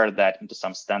prepare that into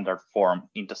some standard form,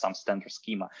 into some standard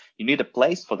schema. You need a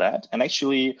place for that. And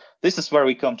actually, this is where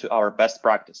we come to our best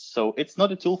practice. So it's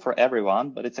not a tool for everyone,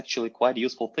 but it's actually quite a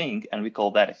useful thing. And we call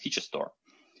that a feature store.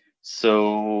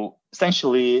 So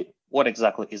essentially, what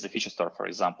exactly is a feature store, for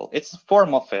example? It's a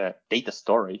form of a data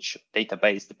storage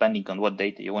database, depending on what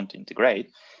data you want to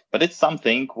integrate. But it's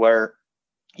something where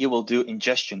you will do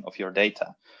ingestion of your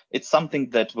data. It's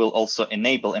something that will also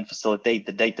enable and facilitate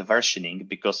the data versioning,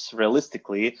 because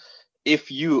realistically,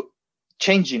 if you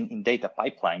changing in data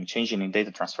pipeline, changing in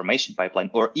data transformation pipeline,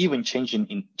 or even changing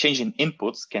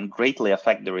inputs can greatly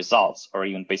affect the results, or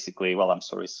even basically, well, I'm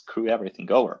sorry, screw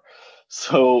everything over.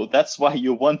 So that's why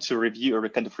you want to review or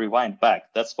kind of rewind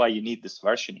back. That's why you need this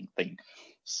versioning thing.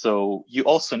 So you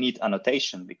also need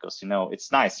annotation, because,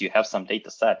 it's nice. You have some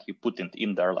data set, you put it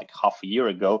in there like half a year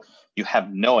ago. You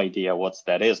have no idea what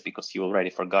that is because you already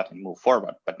forgot and move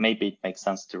forward, but maybe it makes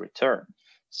sense to return.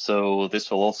 So this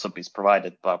will also be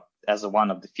provided as one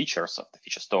of the features of the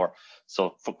feature store.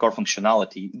 So for core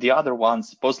functionality, the other one,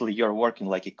 supposedly you're working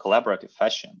like a collaborative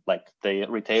fashion, like the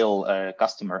retail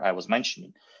customer I was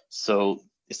mentioning. So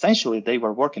essentially they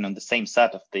were working on the same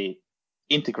set of the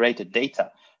integrated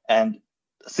data. And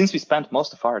since we spent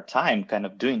most of our time kind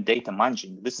of doing data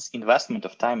managing, this is investment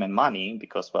of time and money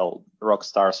because, well, rock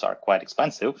stars are quite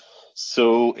expensive.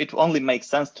 So it only makes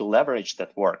sense to leverage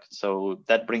that work. So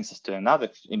that brings us to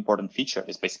another important feature,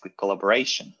 is basically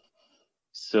collaboration.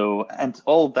 So, and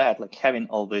all that, like having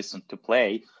all this into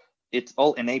play, it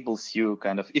all enables you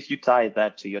kind of, if you tie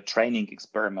that to your training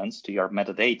experiments, to your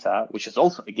metadata, which is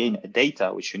also, again, a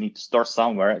data which you need to store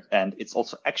somewhere, and it's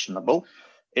also actionable.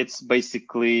 It's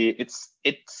basically,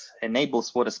 it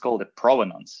enables what is called a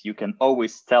provenance. You can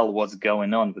always tell what's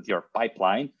going on with your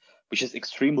pipeline, which is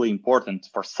extremely important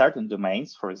for certain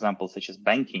domains, for example, such as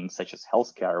banking, such as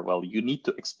healthcare. Well, you need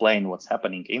to explain what's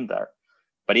happening in there.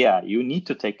 But yeah, you need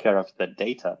to take care of that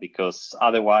data, because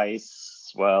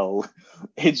otherwise, well,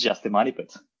 it's just a money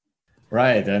pit.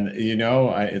 Right. And,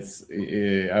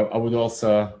 I would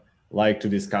also like to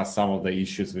discuss some of the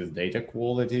issues with data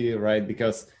quality, right?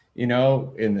 Because,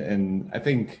 I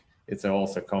think it's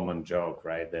also a common joke,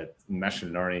 right? That in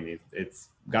machine learning, it's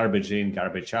garbage in,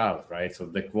 garbage out, right? So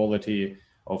the quality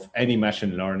of any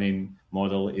machine learning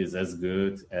model is as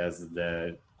good as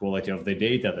the quality of the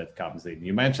data that comes in.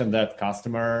 You mentioned that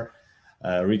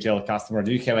retail customer.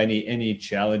 Do you have any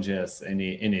challenges,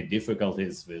 any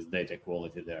difficulties with data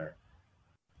quality there?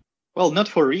 Well, not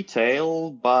for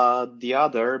retail, but the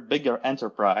other bigger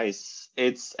enterprise,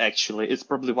 it's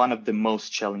probably one of the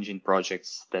most challenging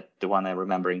projects, that the one I'm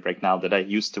remembering right now that I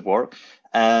used to work.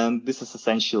 And this is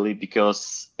essentially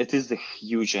because it is a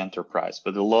huge enterprise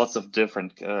with lots of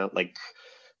different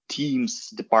teams,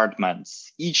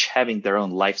 departments, each having their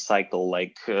own life cycle,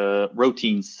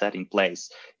 routines set in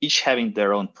place, each having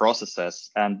their own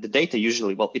processes. And the data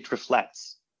usually, well, it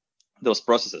reflects those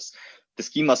processes. The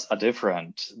schemas are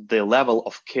different. The level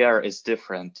of care is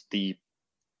different. The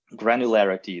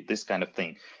granularity, this kind of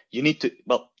thing.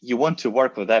 You want to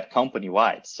work with that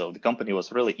company-wide. So the company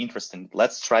was really interested.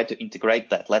 Let's try to integrate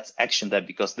that. Let's action that,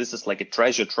 because this is like a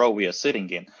treasure trove we are sitting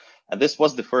in. And this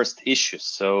was the first issue.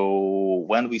 So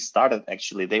when we started,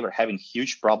 actually, they were having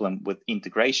huge problem with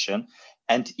integration.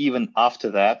 And even after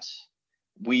that,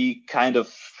 we kind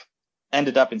of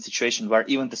ended up in a situation where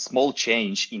even the small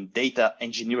change in data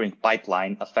engineering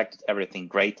pipeline affected everything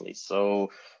greatly.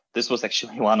 So this was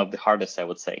actually one of the hardest, I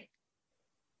would say.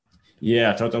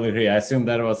 Yeah, totally agree. I assume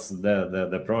that was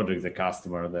the project, the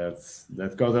customer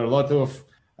that got a lot of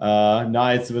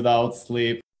nights without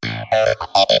sleep.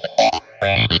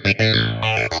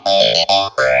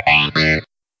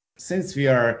 Since we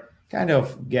are kind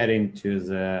of getting to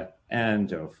the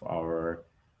end of our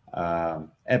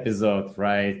episode,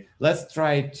 right? Let's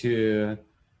try to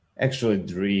actually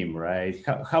dream, right?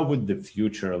 How would the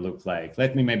future look like?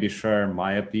 Let me maybe share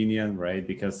my opinion, right?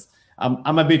 Because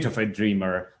I'm a bit of a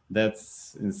dreamer.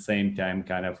 That's at the same time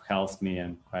kind of helps me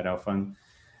and quite often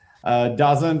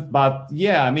doesn't. But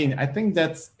yeah, I think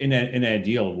that's in an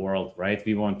ideal world, right?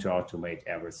 We want to automate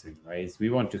everything, right? We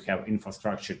want to have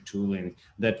infrastructure tooling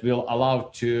that will allow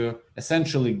to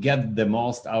essentially get the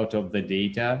most out of the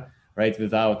data, right,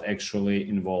 without actually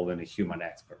involving a human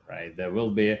expert, right? There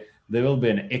will be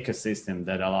an ecosystem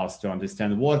that allows to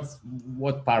understand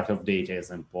what part of data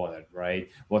is important, right?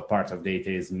 What part of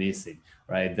data is missing,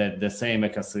 right? That the same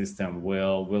ecosystem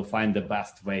will find the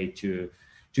best way to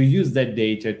use that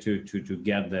data to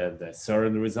get the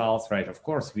certain results, right? Of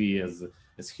course, we as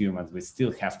as humans, we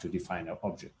still have to define our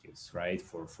objectives, right?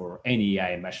 For any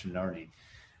AI and machine learning.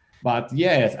 But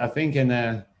yes, I think in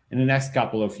the next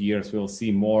couple of years, we'll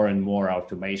see more and more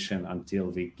automation until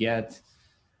we get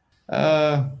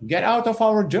out of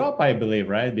our job, I believe,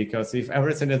 right? Because if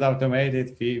everything is automated,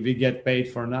 we get paid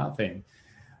for nothing,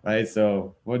 right?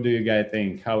 So what do you guys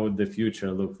think? How would the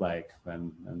future look like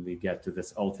when we get to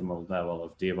this ultimate level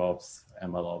of DevOps,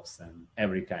 MLOps, and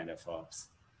every kind of ops?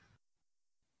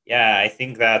 Yeah, I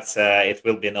think that it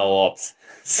will be no ops.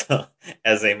 So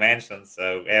as I mentioned, so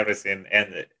everything, and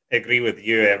agree with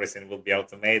you, everything will be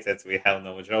automated. We have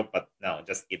no job, but no,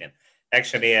 just kidding.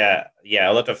 Actually,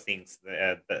 yeah, a lot of things,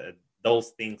 those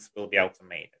things will be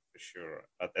automated for sure.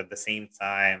 But at the same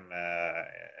time,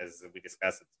 as we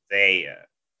discussed today,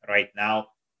 right now,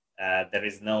 there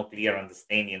is no clear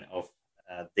understanding of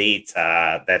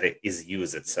data that is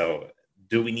used. So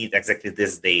do we need exactly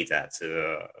this data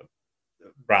to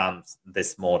run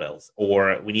these models,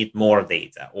 or we need more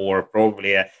data, or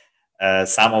probably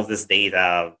some of this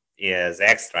data is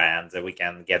extra and we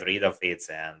can get rid of it,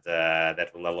 and that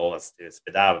will allow us to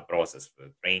speed up the process for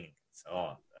training and so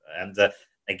on. And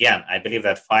again, I believe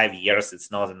that 5 years,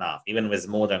 it's not enough, even with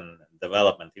modern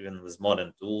development, even with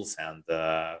modern tools, and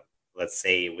let's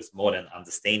say with modern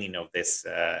understanding of this,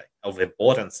 of the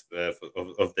importance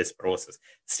of this process.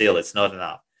 Still, it's not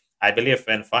enough. I believe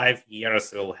in 5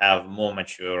 years, we'll have more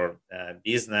mature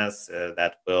business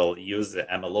that will use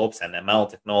MLOps and ML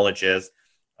technologies.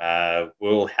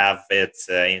 We'll have it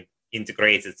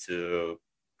integrated to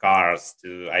cars,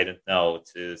 to, I don't know,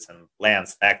 to some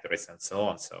plants, factories, and so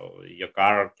on. So your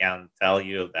car can tell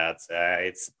you that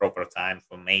it's proper time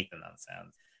for maintenance, and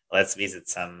let's visit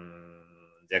some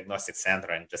diagnostic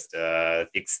center and just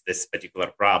fix this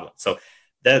particular problem. So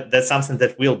that's something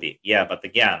that will be, yeah. But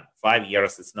again, 5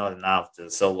 years is not enough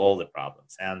to solve all the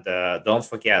problems. And don't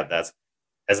forget that,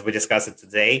 as we discussed it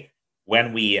today,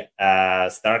 when we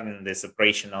starting this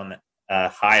operation on a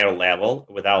higher level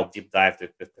without deep dive to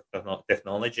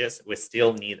technologies, we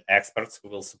still need experts who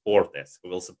will support this, who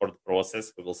will support the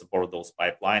process, who will support those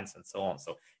pipelines, and so on.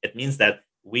 So it means that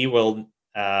we will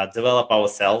develop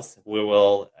ourselves, we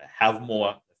will have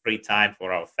more free time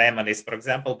for our families, for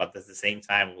example, but at the same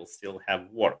time, we'll still have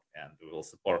work and we will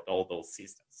support all those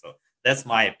systems. So that's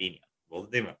my opinion.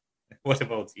 Volodymyr, what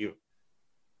about you?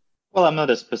 Well, I'm not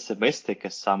as pessimistic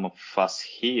as some of us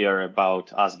here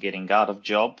about us getting out of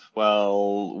job.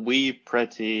 Well, we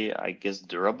pretty, I guess,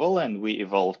 durable, and we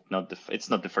evolved. It's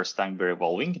not the first time we're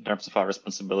evolving in terms of our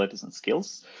responsibilities and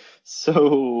skills.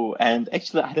 So, and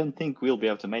actually, I don't think we'll be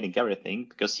automating everything,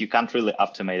 because you can't really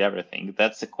automate everything.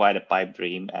 That's quite a pipe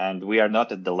dream, and we are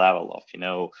not at the level of,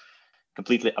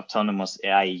 completely autonomous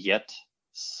AI yet.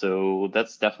 So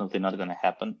that's definitely not going to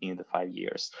happen in the 5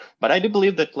 years. But I do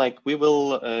believe that we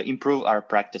will improve our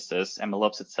practices.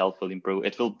 MLOps itself will improve.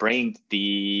 It will bring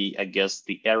the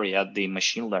area, the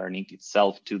machine learning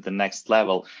itself to the next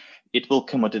level. It will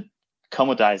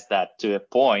commodize that to a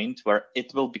point where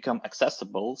it will become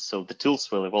accessible. So the tools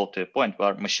will evolve to a point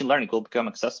where machine learning will become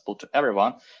accessible to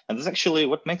everyone. And that's actually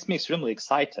what makes me extremely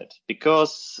excited,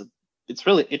 because it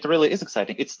really is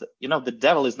exciting. It's, the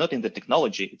devil is not in the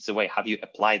technology. It's the way how you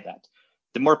apply that.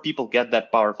 The more people get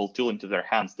that powerful tool into their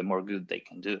hands, the more good they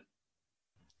can do.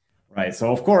 Right. So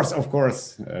of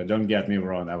course, don't get me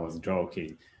wrong. I was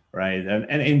joking, right?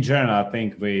 And in general, I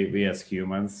think we as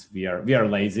humans, we are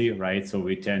lazy, right? So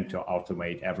we tend to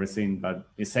automate everything, but at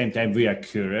the same time, we are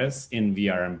curious and we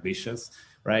are ambitious,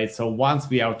 right? So once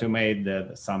we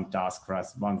automate some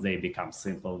tasks, once they become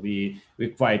simple, we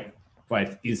quite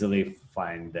easily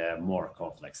find more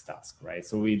complex tasks, right?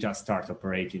 So we just start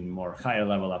operating more higher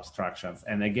level abstractions.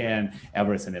 And again,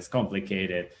 everything is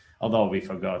complicated, although we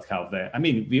forgot how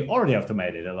we already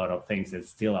automated a lot of things. It's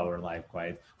still our life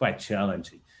quite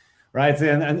challenging, right?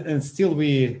 And still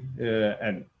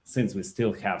and since we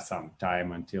still have some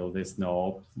time until this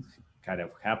kind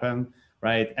of happen,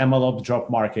 right? MLOps job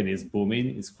market is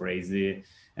booming, it's crazy.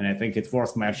 And I think it's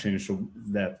worth mentioning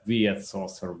that we at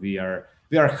SoftServe, we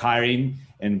are hiring,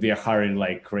 and we are hiring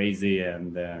like crazy.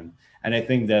 And I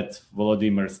think that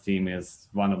Volodymyr's team is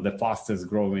one of the fastest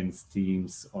growing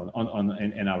teams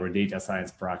in our data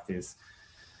science practice.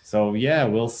 So yeah,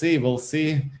 we'll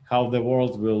see how the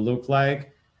world will look like.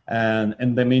 And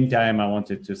in the meantime, I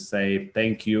wanted to say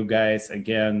thank you guys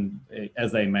again.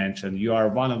 As I mentioned, you are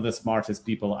one of the smartest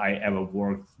people I ever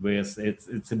worked with.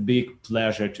 It's a big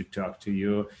pleasure to talk to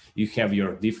you. You have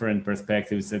your different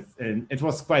perspectives. And it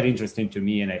was quite interesting to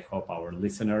me, and I hope our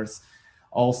listeners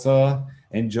also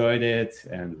enjoyed it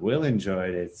and will enjoy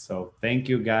it. So thank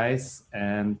you guys,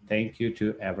 and thank you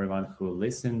to everyone who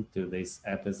listened to this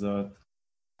episode.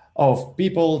 of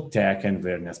People, Tech, and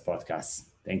Weirdness podcasts.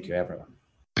 Thank you, everyone.